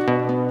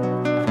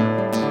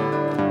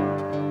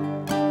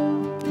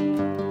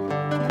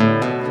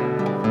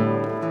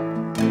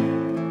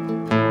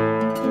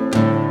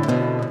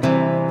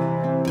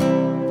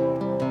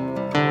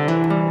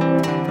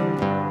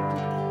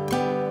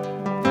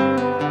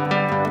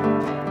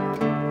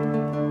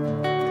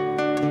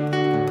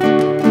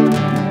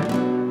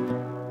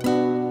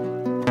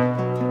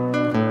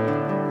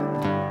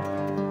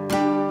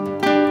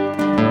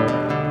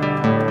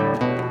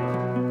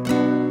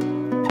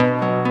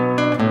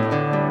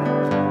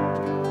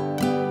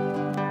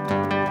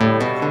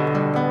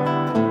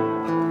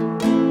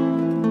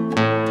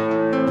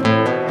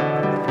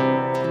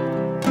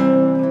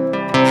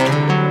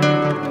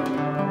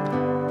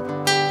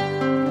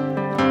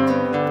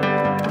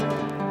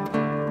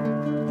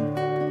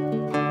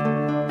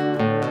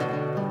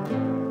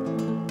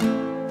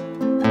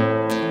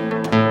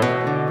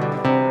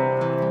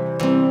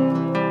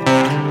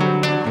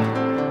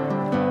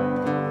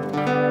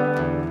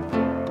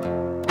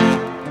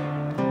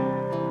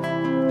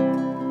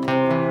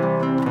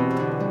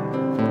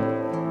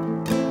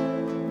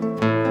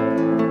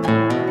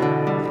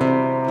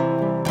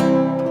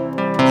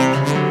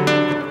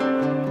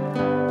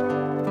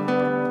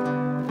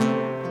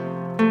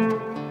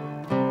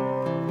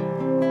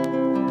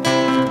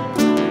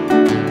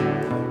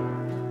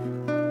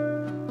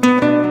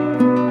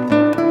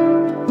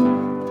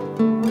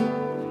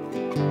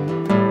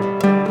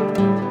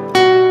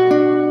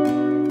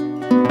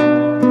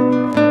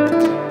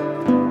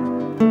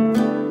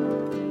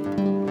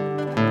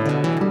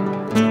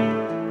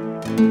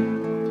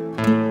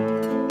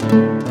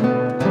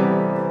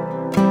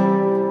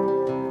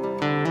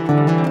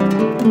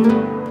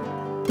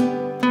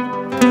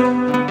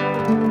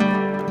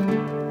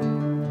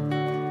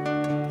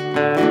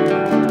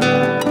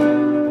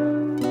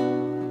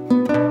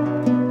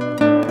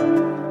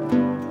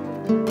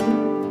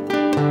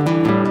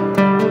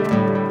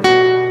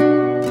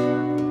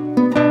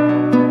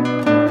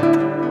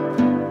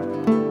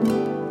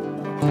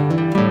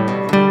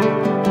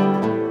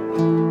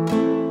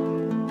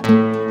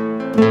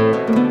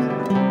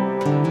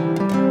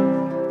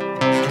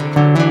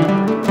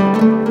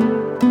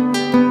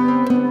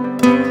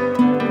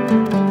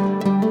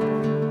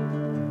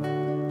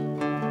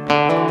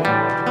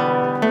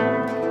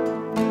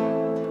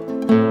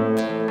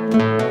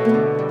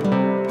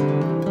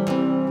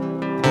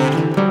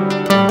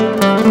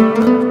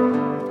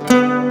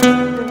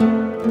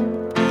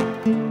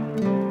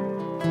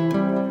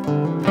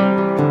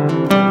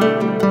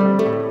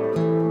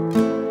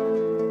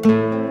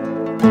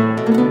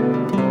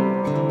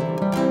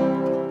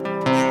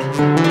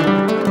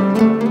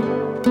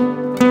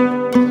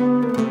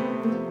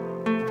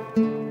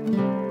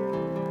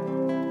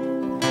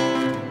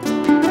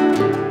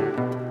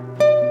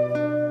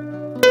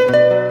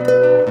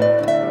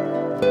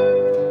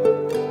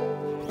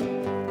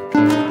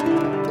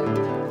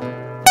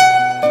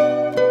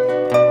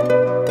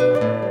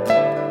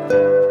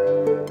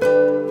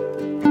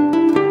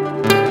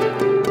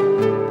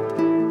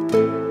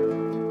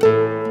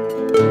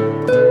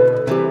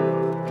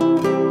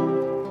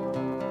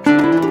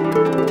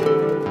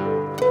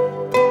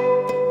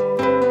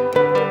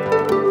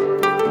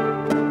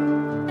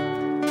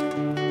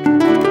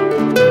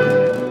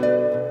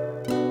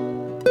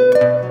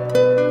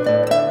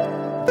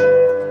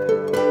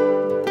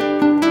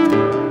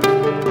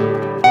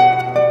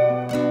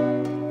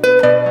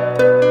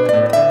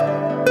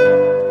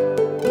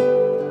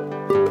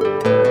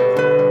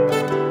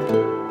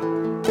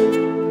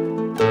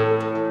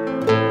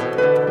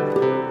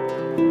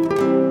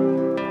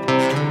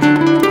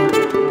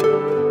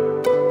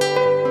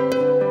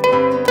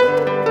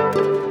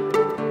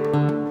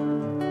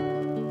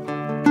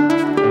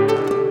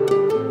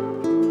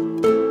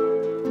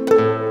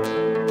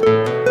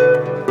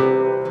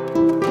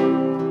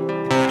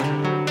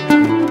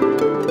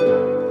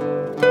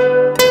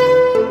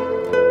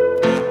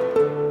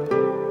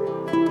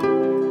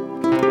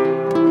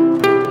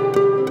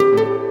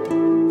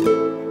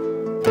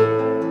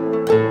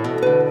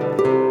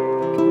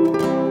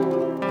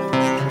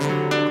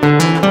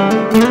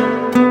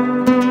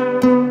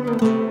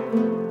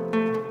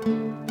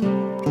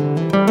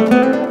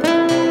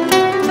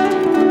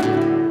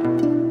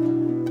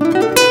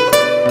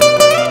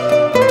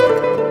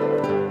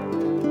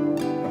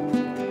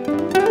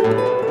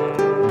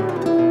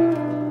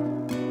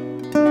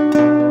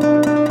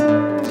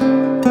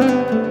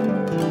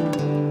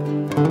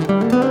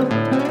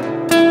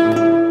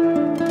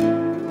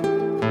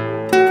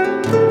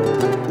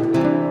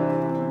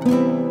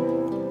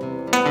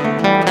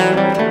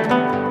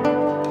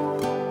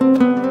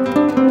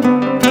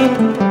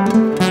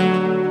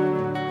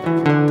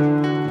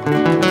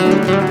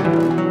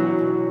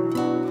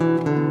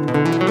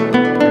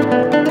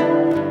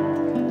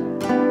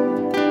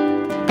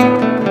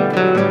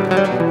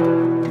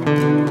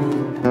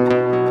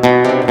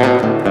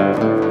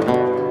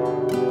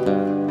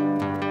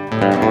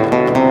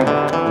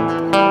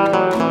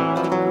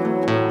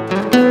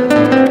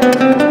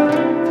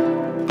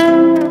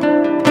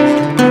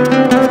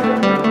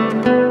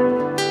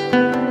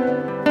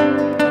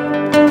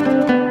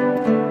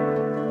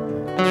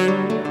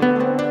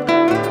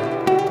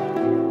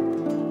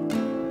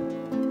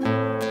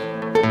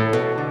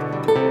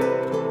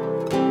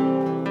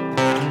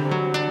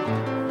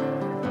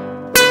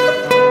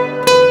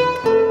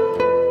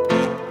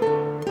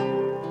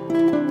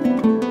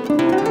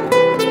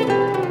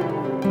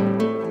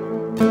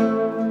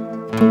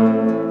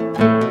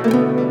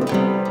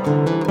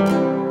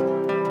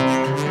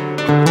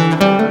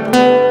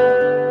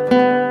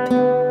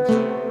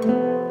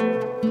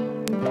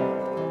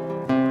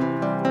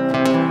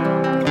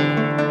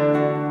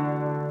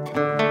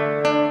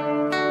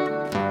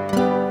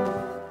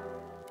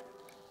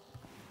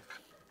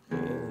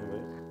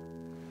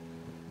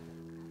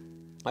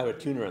 I have a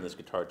tuner on this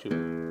guitar too.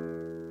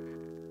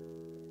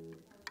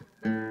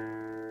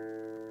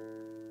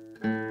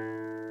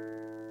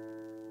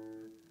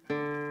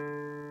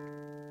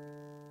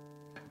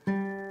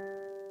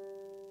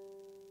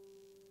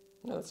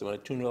 No, that's the one I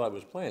tuned while I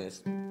was playing.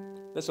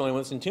 That's the only one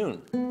that's in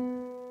tune.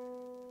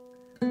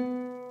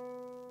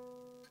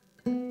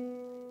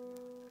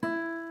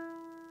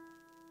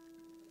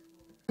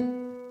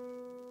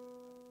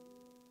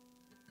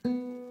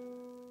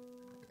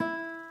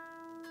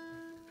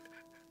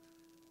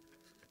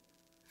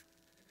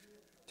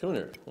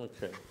 Tuner,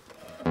 okay.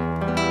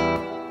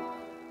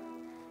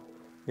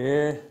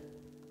 Yeah.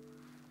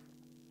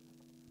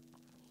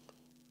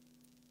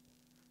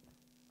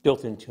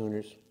 Built-in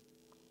tuners.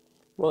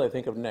 What do I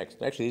think of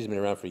next? Actually, these have been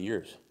around for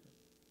years.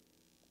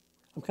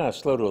 I'm kind of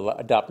slow to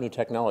adopt new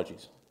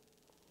technologies.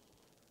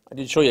 I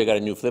did show you I got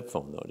a new flip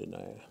phone, though, didn't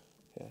I?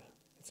 Yeah.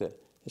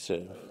 It's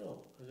a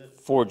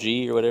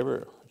 4G or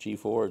whatever,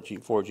 G4 or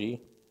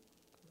G4G.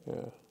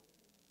 Yeah.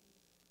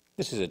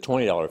 This is a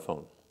 $20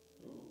 phone.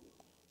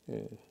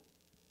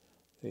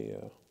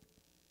 Yeah.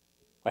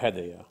 I had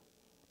the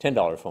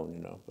 $10 phone,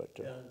 you know, but.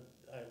 Yeah,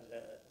 I have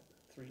that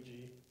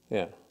 3G.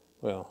 Yeah,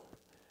 well,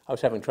 I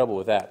was having trouble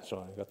with that,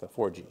 so I got the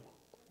 4G.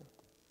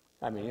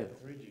 I mean, I you had know.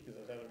 3G because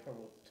I was having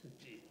trouble with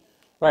 2G.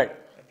 Right,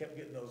 I kept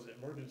getting those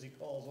emergency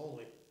calls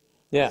only.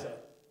 yeah. So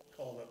I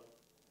called up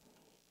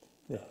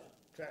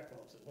track phone,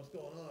 said, what's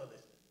going on? They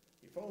said,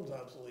 your phone's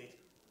obsolete.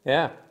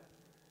 Yeah,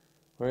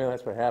 well,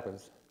 that's what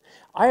happens.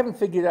 I haven't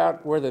figured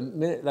out where the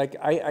minute, like,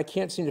 I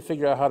can't seem to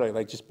figure out how to,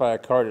 like, just buy a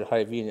card at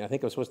Hy-Vee. I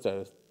think I'm supposed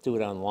to do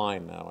it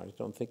online now. I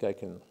don't think I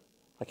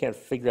can't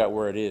figure out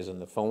where it is on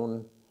the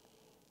phone,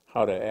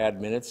 how to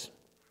add minutes.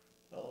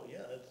 Oh, yeah,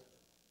 it's,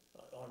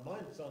 on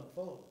mine, it's on the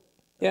phone.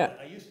 Yeah.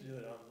 I used to do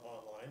it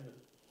online, but.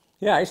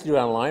 Yeah, I used to do it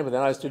online, but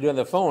then I used to do it on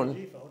the phone.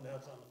 3G phone, now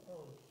it's on the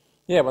phone.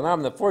 Yeah, well, now I'm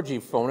on the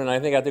 4G phone, and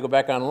I think I have to go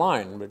back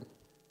online.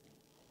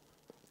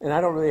 And I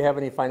don't really have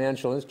any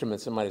financial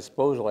instruments at my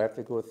disposal. I have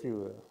to go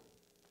through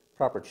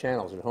proper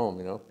channels at home,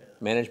 you know, Yeah.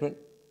 management,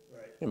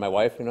 Right. and my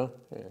wife, you know.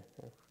 Yeah.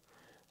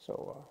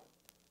 So,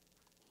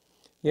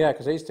 yeah,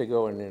 because I used to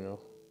go and, you know,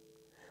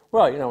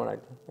 well, you know, when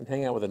I'd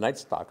hang out with the Night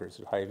Stalkers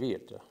at Hy-Vee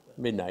at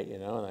midnight, you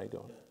know, and I'd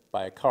go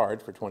buy a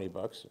card for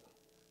 $20,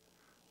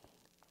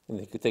 and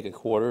they could take a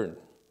quarter and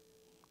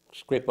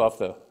scrape off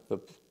the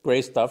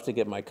gray stuff to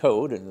get my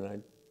code, and then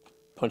I'd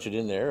punch it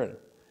in there, and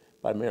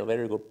about a minute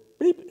later, it'd go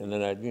beep, and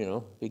then I'd, you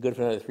know, be good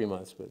for another 3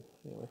 months. But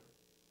anyway,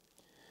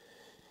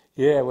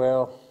 yeah,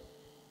 well,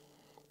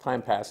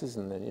 time passes,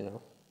 and then, you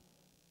know,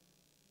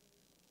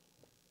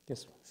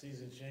 guess.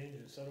 Seasons change,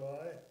 and so do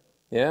I.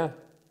 Yeah,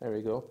 there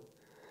we go.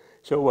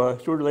 So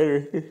sooner or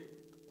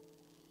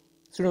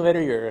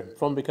later, your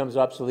phone becomes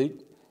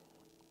obsolete.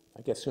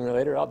 I guess sooner or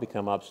later, I'll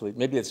become obsolete.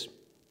 Maybe it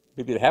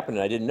happened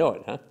and I didn't know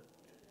it, huh?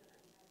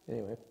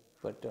 Anyway,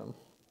 but Yeah,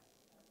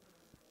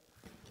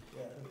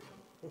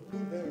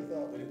 who'd ever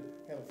thought we'd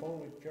have a phone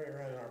we'd carry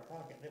around in our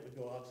pocket and it would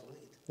go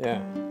obsolete?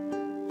 yeah.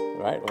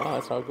 Right. Well,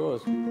 that's how it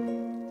goes. I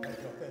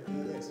thought that the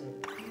other day, so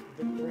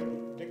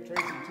Dick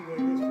Tracy two-way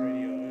disc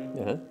radio.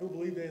 Yeah. Who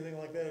believed anything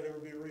like that would ever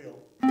be real?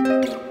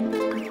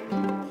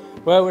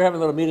 Well, we're having a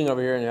little meeting over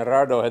here, and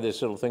Gerardo had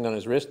this little thing on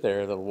his wrist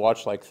there, a little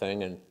watch-like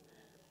thing, and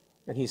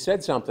he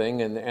said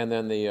something, and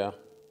then the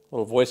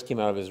little voice came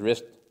out of his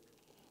wrist,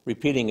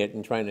 repeating it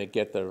and trying to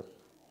get the,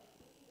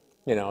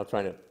 you know,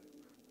 trying to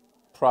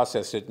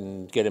process it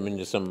and get him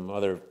into some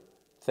other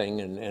thing,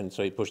 and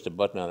so he pushed a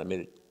button on it and made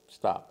it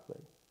stop. But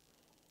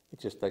it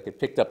just like it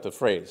picked up the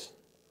phrase.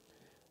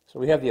 So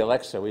we have the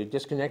Alexa. We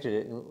disconnected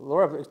it, and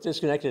Laura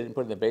disconnected it and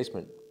put it in the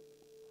basement,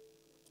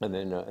 and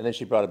then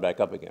she brought it back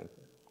up again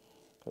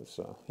because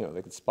you know,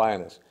 they could spy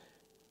on us.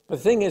 But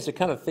the thing is, it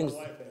kind of things. My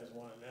wife has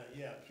one, and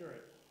yeah, I'm sure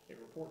it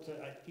reports it.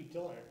 I keep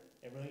telling her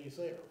everything you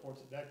say, it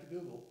reports it back to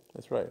Google.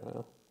 That's right.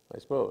 Well, I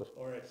suppose.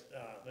 Or it's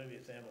maybe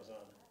it's Amazon.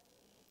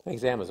 I think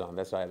it's Amazon.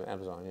 That's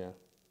Amazon. Yeah.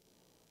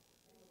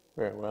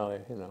 Very well.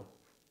 You know,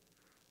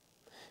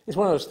 it's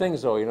one of those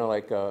things, though. You know,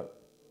 like the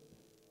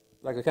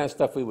kind of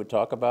stuff we would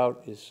talk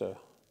about is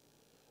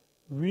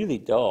really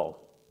dull.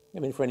 I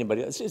mean, for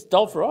anybody else, it's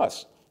dull for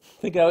us.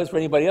 Think how it is for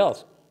anybody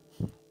else.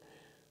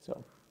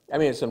 So, I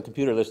mean, some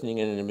computer listening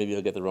in, and maybe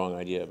you'll get the wrong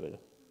idea, but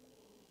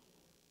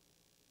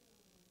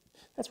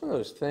that's one of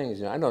those things.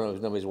 You know, I don't know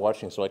if nobody's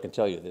watching, so I can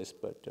tell you this,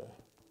 but there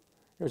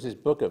was this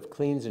book of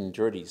cleans and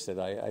dirties that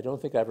I don't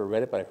think I ever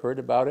read it, but I heard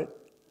about it,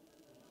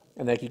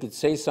 and that you could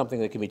say something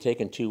that can be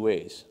taken two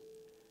ways,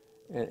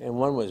 and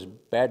one was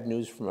bad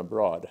news from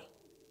abroad.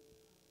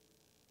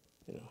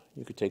 You know,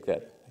 you could take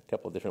that a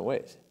couple of different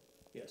ways.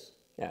 Yes.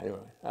 Yeah, anyway,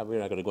 we're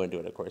not going to go into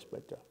it, of course,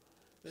 but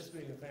This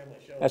being a family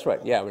show. that's right.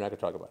 Yeah, we're not going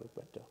to talk about it,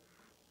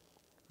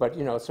 but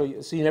you know, so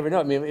you never know.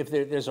 I mean, if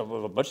there's a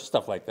bunch of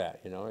stuff like that,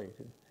 you know, you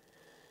could,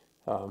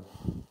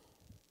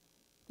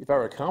 if I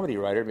were a comedy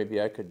writer, maybe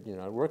I could, you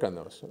know, work on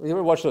those. You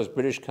ever watch those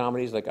British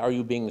comedies, like Are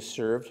You Being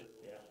Served?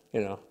 Yeah.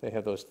 You know, they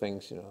have those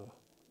things, you know,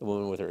 the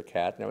woman with her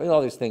cat, and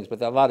all these things,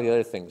 but a lot of the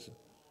other things.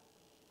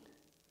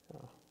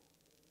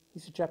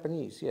 He's a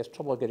Japanese. He has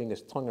trouble getting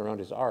his tongue around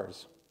his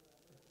R's.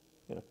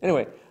 You know.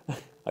 Anyway,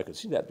 I could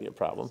see that be a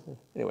problem.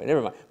 Anyway,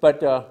 never mind.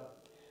 But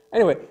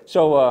anyway,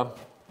 so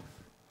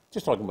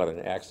just talking about an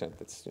accent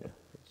that's, you know,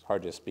 it's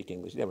hard to speak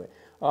English. Anyway,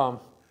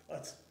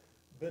 That's,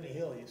 Benny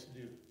Hill used to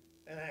do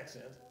an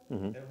accent,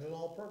 and it was an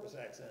all-purpose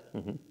accent.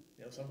 You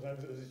know,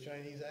 sometimes it was his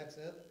Chinese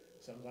accent,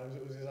 sometimes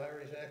it was his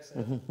Irish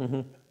accent,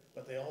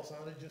 but they all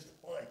sounded just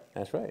alike.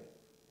 that's right.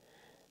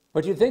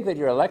 But you'd think that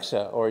your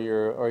Alexa or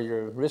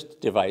your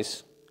wrist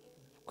device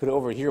could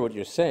overhear what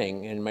you're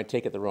saying and might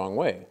take it the wrong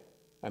way.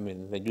 I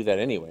mean, they do that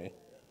anyway.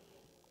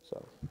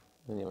 So,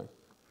 anyway.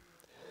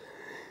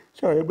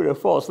 Sorry, I'm gonna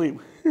fall asleep.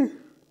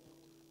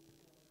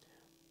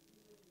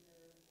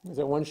 There's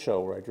that one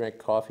show where I drank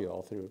coffee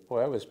all through.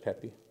 Boy, I was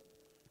peppy.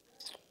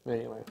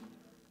 Anyway.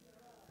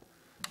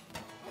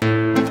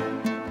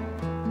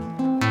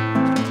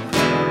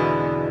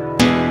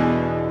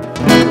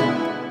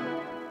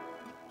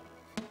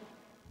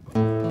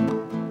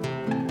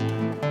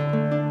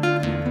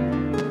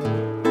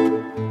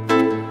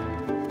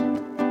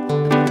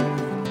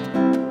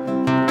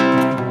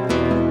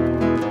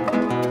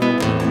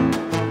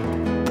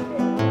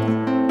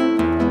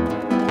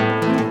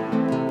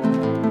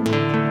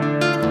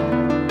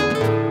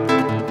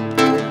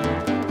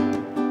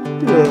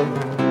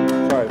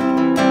 Sorry.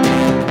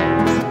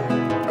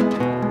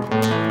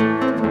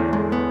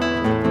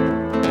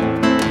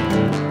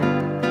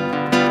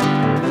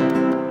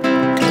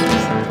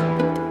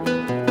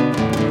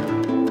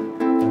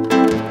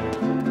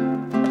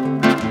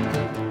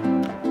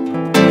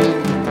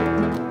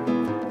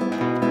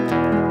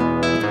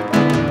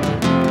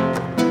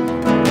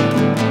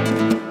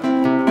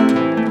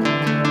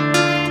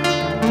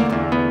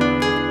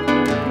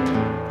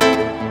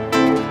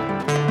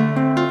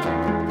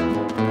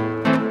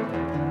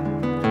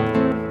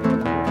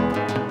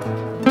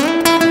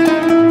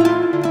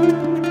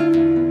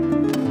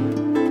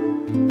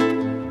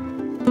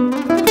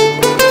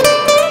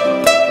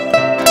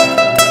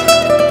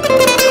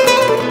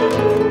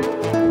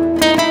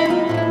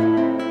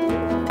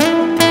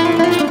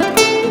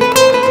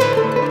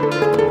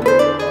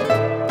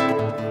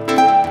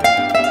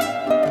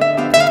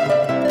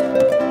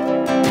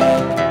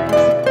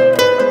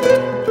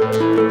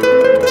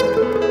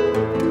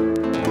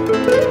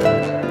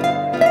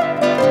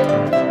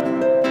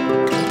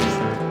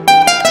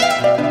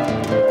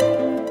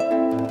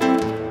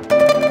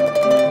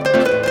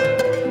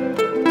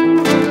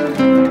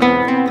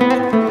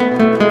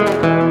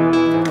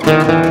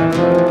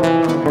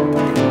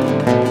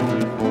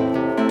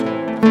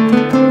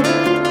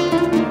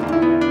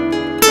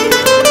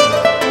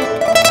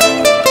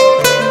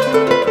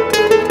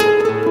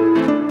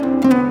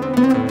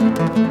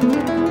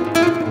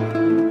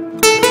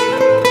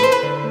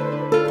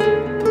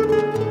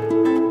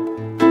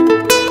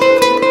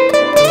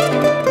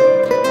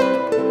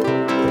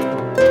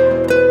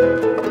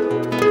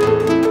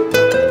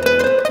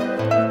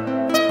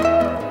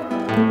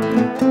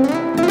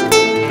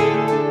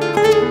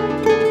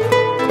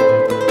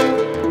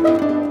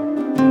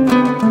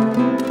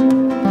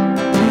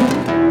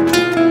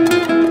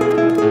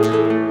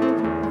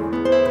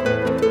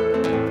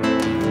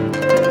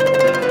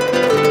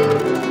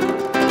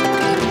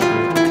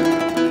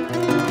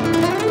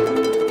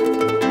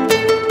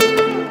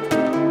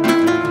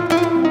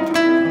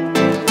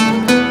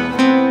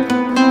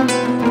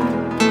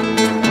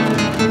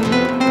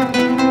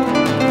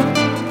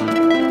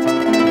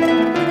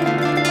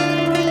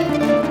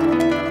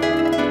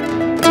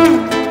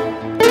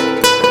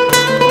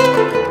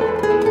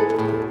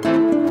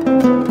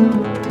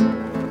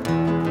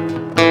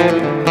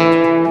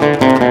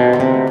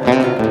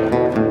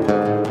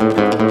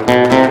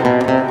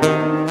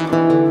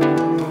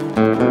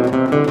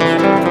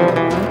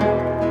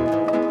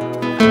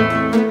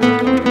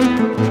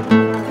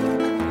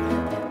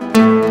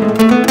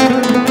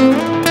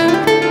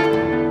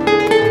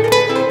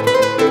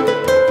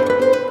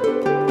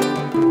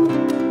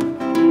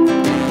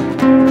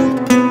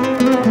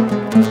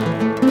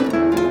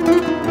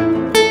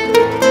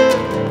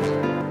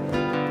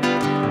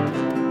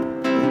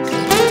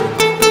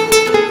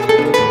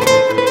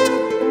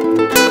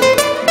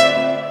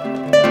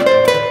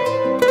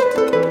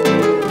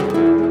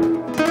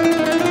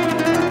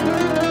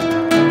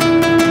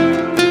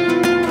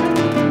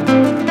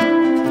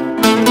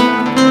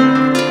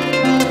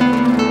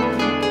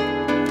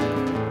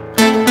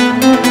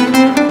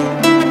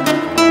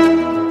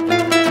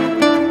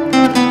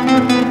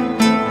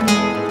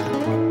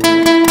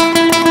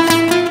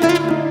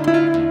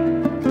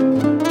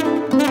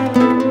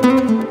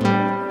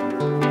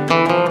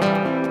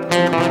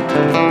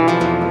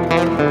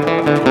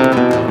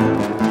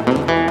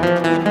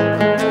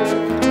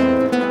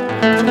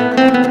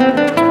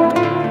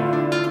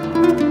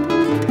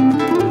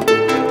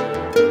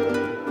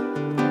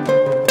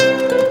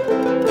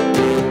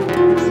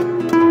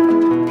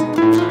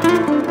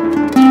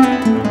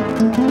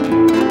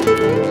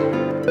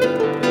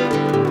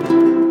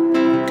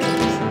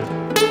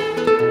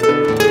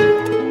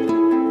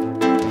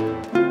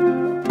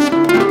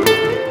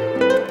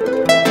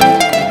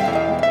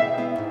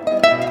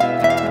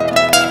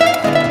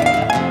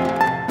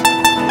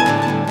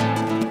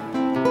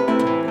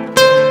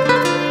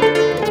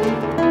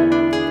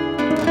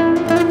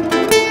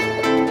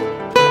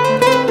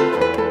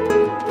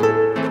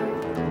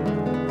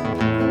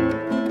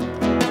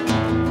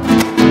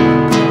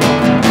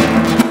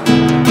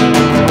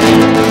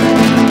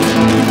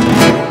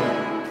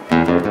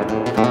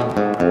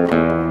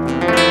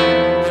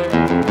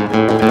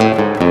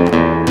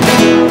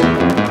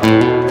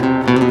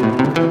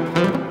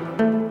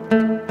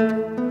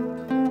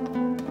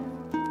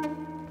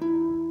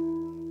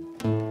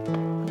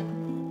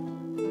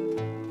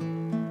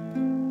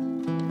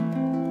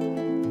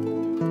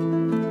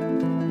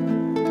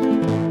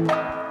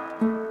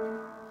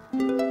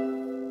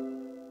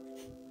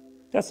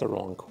 That's the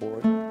wrong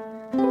chord.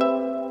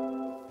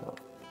 Oh.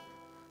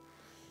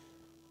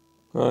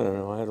 I don't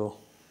know.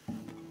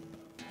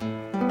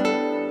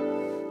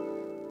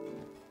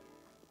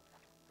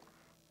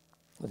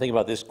 I think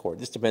about this chord.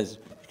 This depends.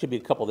 It could be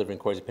a couple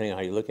different chords depending on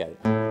how you look at it.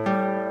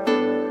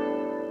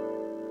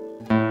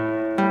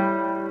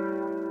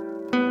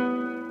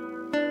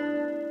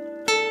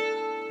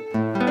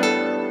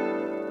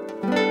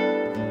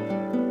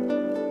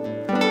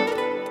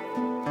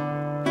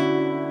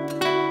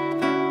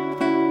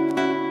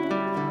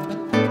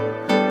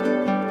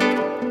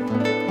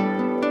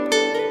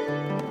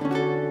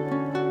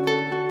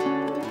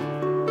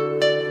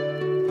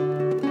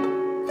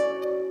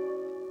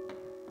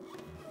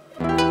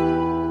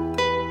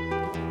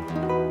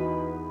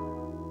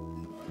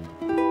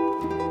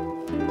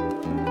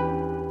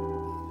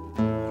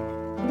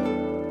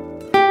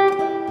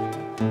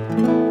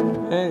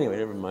 Anyway,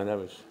 never mind. I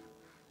was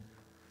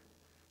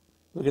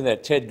looking at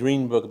that Ted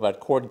Green book about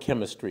chord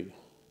chemistry.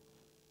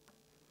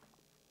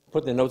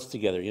 Putting the notes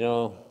together, you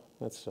know,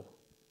 that's...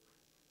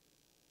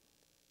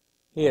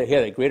 he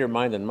had a greater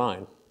mind than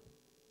mine.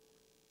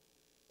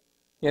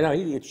 You know,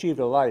 he achieved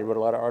a lot. He wrote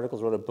a lot of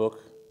articles, wrote a book,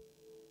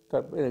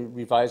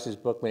 revised his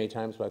book many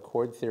times about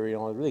chord theory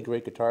and all. A really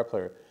great guitar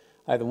player.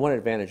 I have the one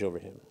advantage over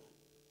him.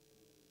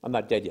 I'm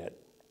not dead yet.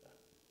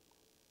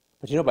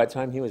 But you know, by the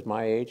time he was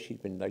my age,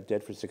 he'd been like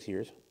dead for 6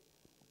 years.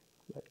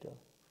 But,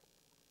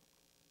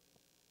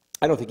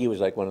 I don't think he was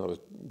like one of those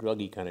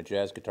druggy kind of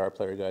jazz guitar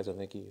player guys. I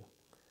think he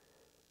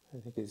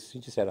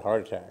just had a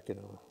heart attack, you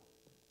know.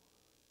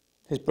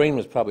 His brain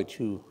was probably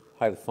too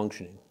highly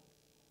functioning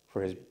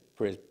for his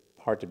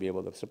heart to be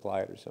able to supply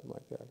it or something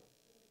like that.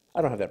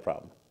 I don't have that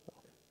problem. So,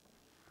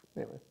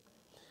 anyway,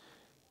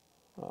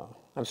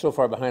 I'm so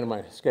far behind on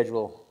my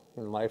schedule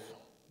in life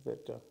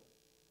that I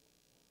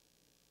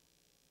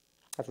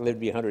have to live to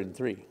be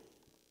 103.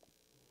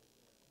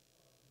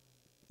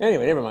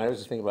 Anyway, never mind. I was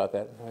just thinking about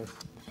that.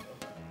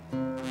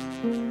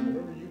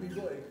 Remember, you be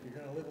Blake. You're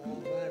going to live a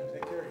long time.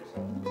 Take care of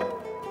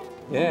yourself.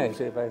 Yeah, he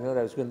said if I known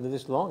I was going to live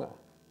this long, I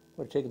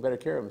would have taken better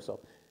care of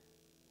himself.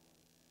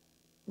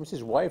 It was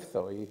his wife,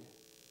 though. He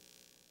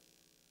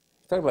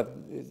talked about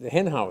the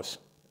hen house,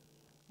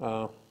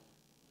 and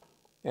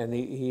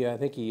I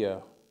think he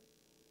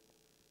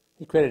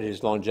credited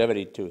his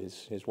longevity to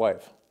his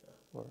wife,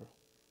 or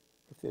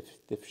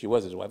if she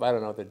was his wife. I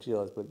don't know what the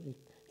deal is, but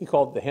he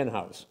called it the hen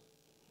house,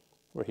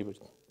 where he would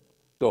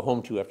go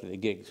home to after the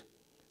gigs.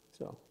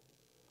 So,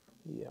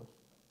 yeah.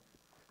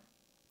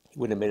 He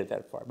wouldn't have made it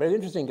that far. But an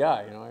interesting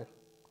guy, you know. I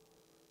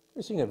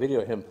was seeing a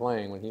video of him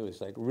playing when he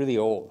was like really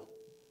old.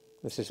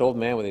 It's this old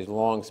man with his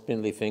long,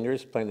 spindly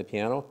fingers playing the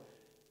piano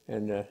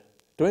and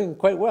doing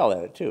quite well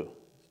at it, too.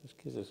 This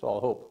gives us all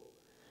hope.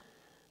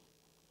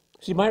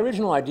 See, my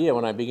original idea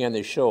when I began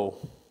this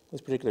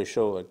particular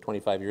show like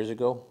 25 years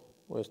ago,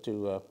 was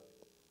to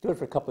do it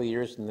for a couple of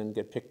years and then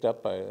get picked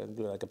up by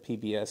do like a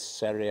PBS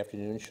Saturday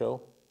afternoon show.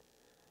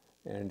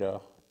 And I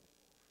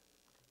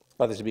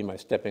thought this would be my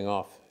stepping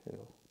off, you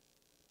know.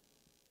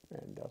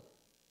 And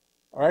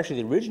or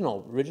actually, the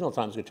original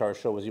Tom's Guitar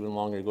Show was even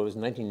longer ago. It was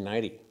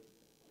 1990.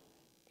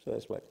 So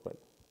that's what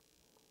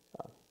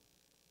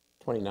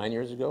 29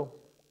 years ago.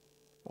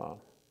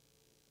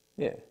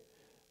 Yeah.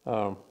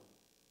 Yeah.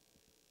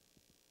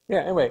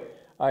 Anyway,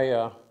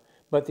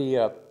 but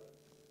the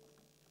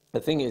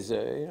thing is,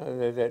 you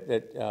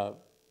know,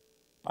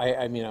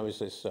 I mean, I was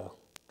this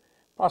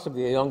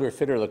possibly a younger,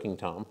 fitter-looking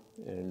Tom,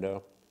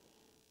 and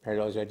had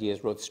all these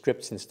ideas, wrote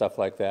strips and stuff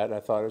like that. I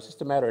thought it was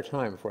just a matter of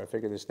time before I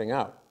figured this thing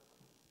out.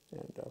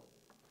 And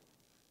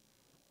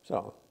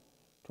so,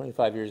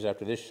 25 years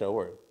after this show,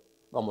 or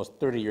almost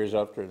 30 years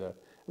after the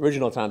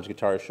original Tom's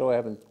Guitar Show, I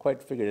haven't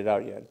quite figured it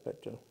out yet.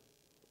 But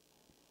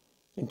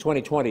in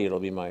 2020, it'll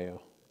be my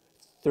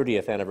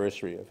 30th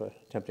anniversary of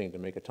attempting to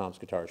make a Tom's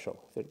Guitar Show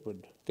that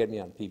would get me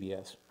on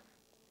PBS.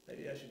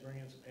 Maybe I should bring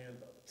in some hand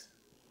puppets.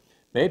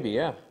 Maybe,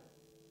 yeah.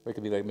 We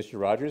could be like Mr.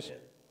 Rogers.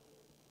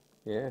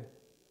 Yeah. Yeah.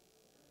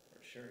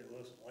 Sherry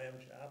Lewis and Lamb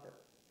Chop, or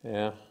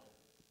Yeah.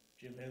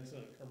 Jim Henson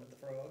and Kermit the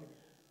Frog.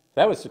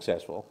 That was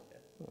successful.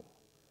 Yeah.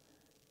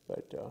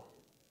 But,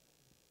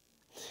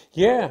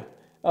 yeah,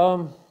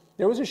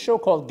 there was a show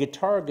called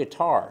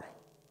Guitar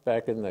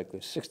back in like the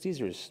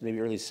 60s or maybe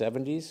early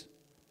 70s.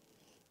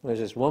 There's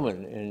this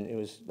woman, and it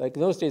was like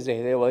in those days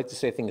they like to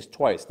say things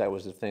twice. That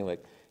was the thing,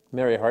 like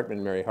Mary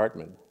Hartman.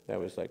 That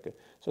was like,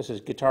 so it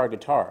says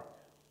Guitar.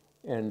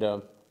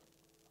 And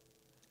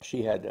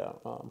she had,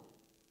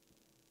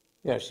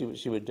 yeah,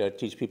 she would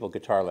teach people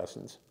guitar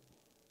lessons,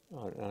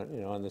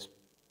 you know, on this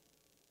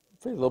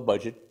pretty low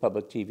budget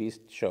public TV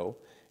show.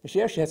 And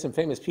she actually had some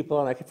famous people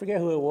on. I can forget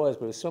who it was,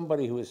 but it was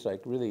somebody who was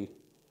like really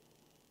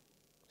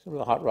some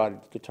real hot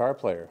rod guitar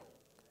player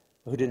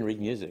who didn't read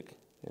music.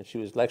 And she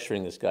was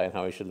lecturing this guy on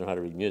how he should learn how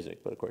to read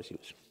music. But of course he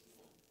was,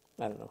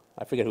 I don't know,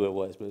 I forget who it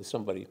was, but it was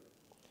somebody.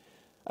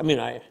 I mean,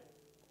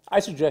 I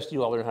suggest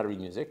you all learn how to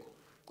read music,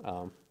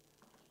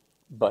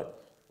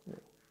 but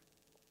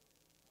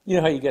you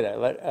know how you get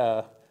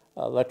an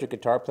electric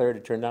guitar player to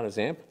turn down his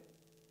amp?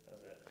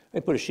 They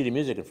put a sheet of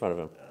music in front of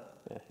him.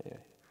 Yeah.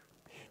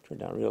 Turn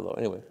down real low.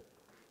 Anyway,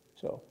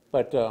 so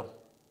but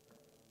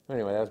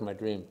anyway, that was my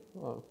dream.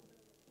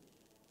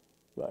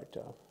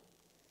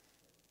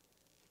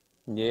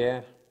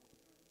 Yeah. I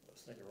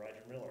was thinking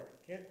Roger Miller.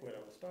 Can't quit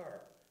on the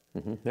star.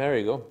 There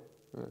you go.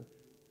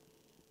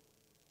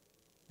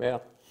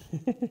 Well,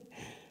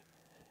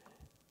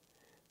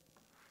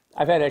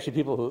 I've had actually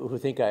people who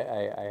think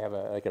I have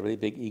a really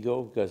big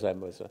ego because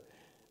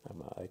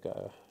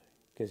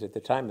because at the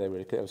time I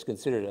was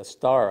considered a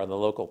star on the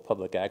local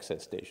public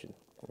access station.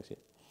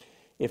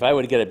 If I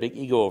would get a big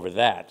ego over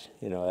that,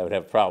 I would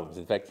have problems.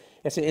 In fact,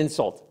 it's an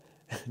insult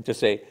to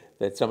say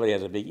that somebody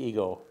has a big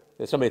ego,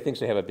 that somebody thinks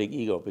they have a big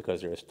ego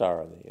because they're a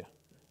star on the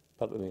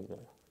public.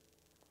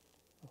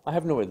 I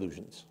have no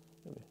illusions.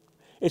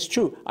 It's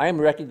true. I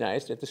am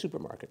recognized at the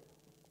supermarket.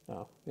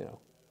 Oh,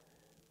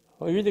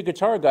 you're the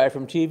guitar guy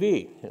from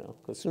TV.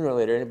 Because sooner or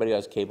later anybody who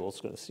has cable is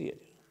going to see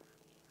it.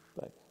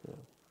 But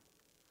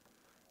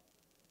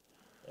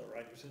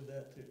Roger said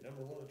that too.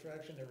 Number one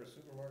attraction, every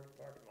supermarket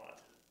parking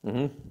lot.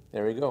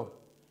 There we go.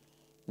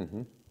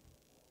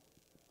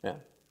 Yeah.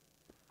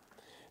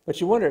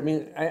 But you wonder.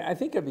 I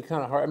think it'd be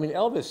kind of hard.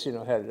 Elvis,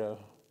 had.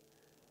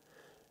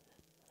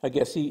 I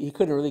guess he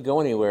couldn't really go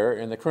anywhere,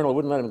 and the colonel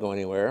wouldn't let him go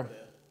anywhere.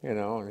 Yeah.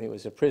 And he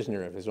was a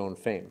prisoner of his own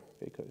fame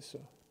because,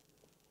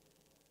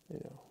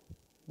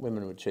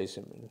 women would chase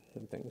him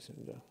and things.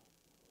 And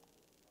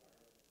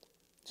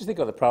just think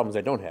of the problems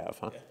I don't have,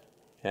 huh?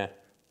 Yeah.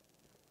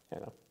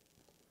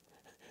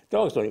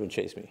 Dogs don't even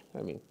chase me.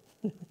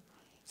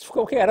 It's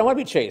okay. I don't want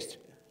to be chased.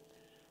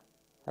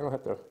 I don't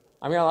have to.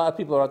 A lot of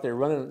people are out there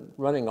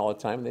running all the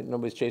time.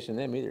 Nobody's chasing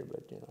them either.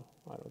 But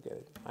I don't get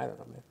it. I don't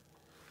know, man.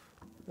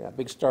 Yeah,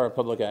 big star of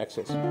public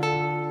access.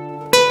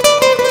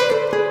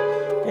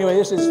 Anyway,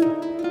 this is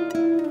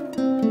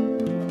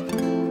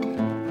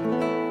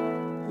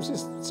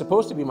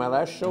supposed to be my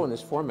last show in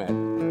this format. I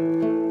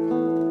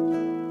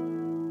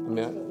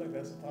still think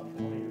that's the top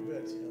one of your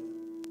bits,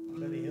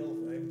 Benny Hill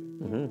thing.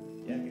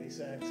 Yakety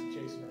sax and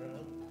chasing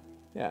around.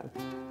 Yeah.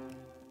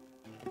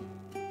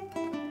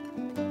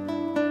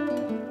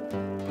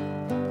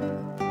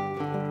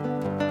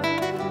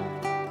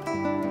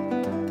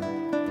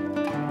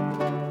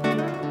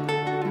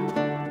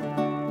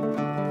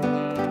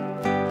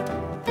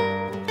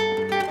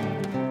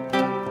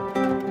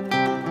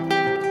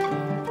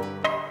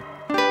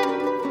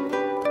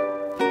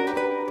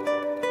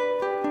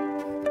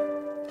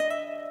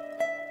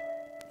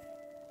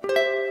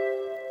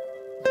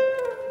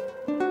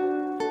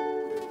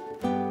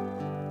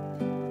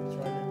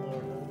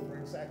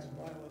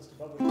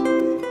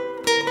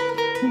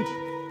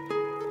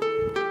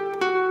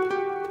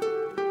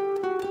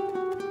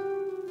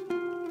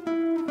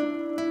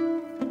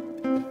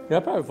 Yeah,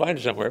 I'll probably find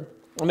it somewhere.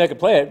 I could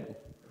play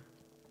it.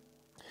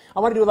 I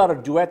want to do a lot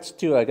of duets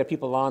too. I got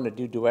people on to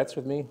do duets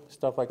with me,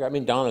 stuff like that.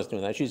 Donna's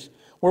doing that.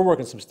 We're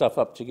working some stuff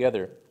up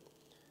together.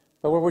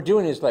 But what we're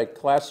doing is like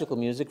classical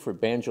music for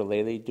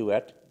banjo-lele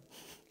duet.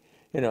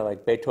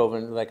 Like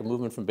Beethoven, like a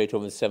movement from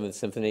Beethoven's Seventh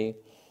Symphony,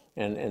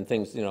 and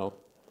things.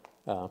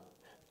 I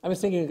was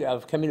thinking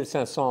of Camille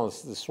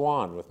Saint-Saëns' The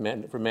Swan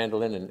for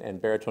mandolin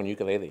and baritone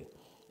ukulele,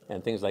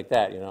 and things like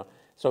that.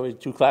 So we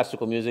do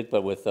classical music,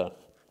 but with.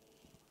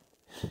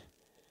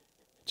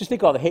 Just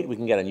think all the hate we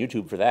can get on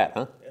YouTube for that,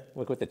 huh? Yeah.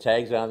 Look with the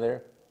tags on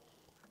there.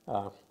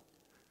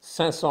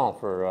 Saint-Saëns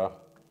for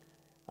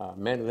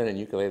mandolin and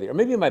ukulele, or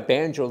maybe my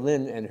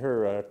banjo-lin and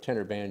her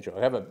tenor banjo.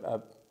 I have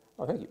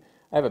thank you.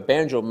 I have a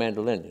banjo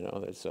mandolin.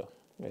 That's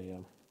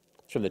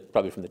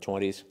probably from the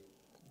 20s,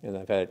 and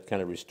I've had it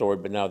kind of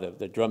restored. But now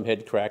the drum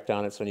head cracked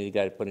on it, so I need a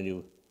guy to put a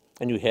new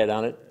head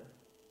on it.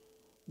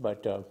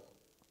 But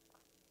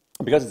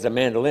because it's a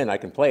mandolin, I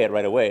can play it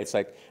right away. It's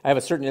like I have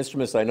a certain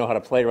instruments that I know how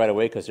to play right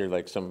away because they're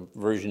like some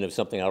version of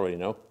something I already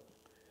know.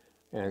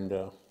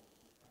 And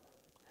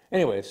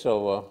anyway,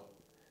 so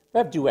I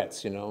have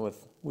duets,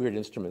 with weird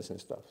instruments and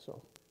stuff. So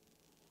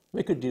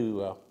we could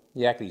do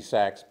yakety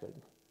sax, but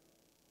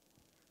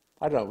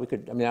I don't know. We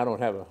could. I don't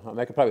have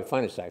I could probably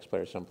find a sax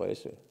player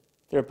someplace.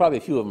 There are probably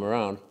a few of them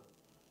around.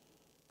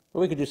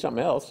 But we could do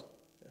something else,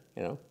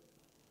 Well,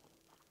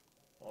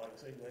 like I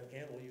say, Glenn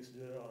Campbell used to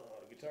do it on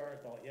a guitar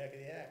and call it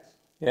yakety axe.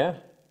 Yeah.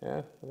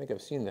 I think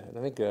I've seen that. I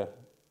think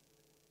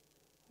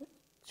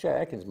Chet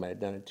Atkins might have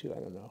done it too. I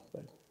don't know,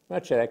 but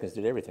not Chet Atkins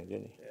did everything,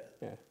 didn't he?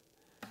 Yeah.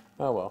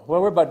 Oh well.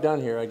 Well, we're about done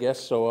here, I guess.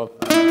 So,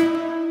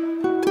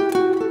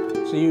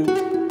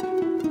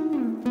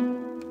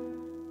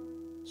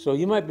 so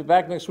you might be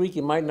back next week.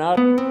 You might not.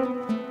 Otherwise,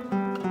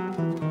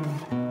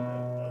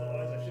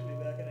 I should be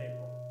back in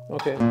April.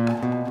 Okay.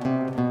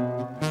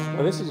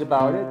 Well, this is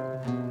about it.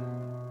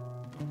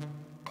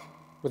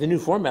 With a new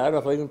format, I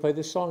don't know if I even play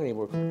this song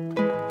anymore.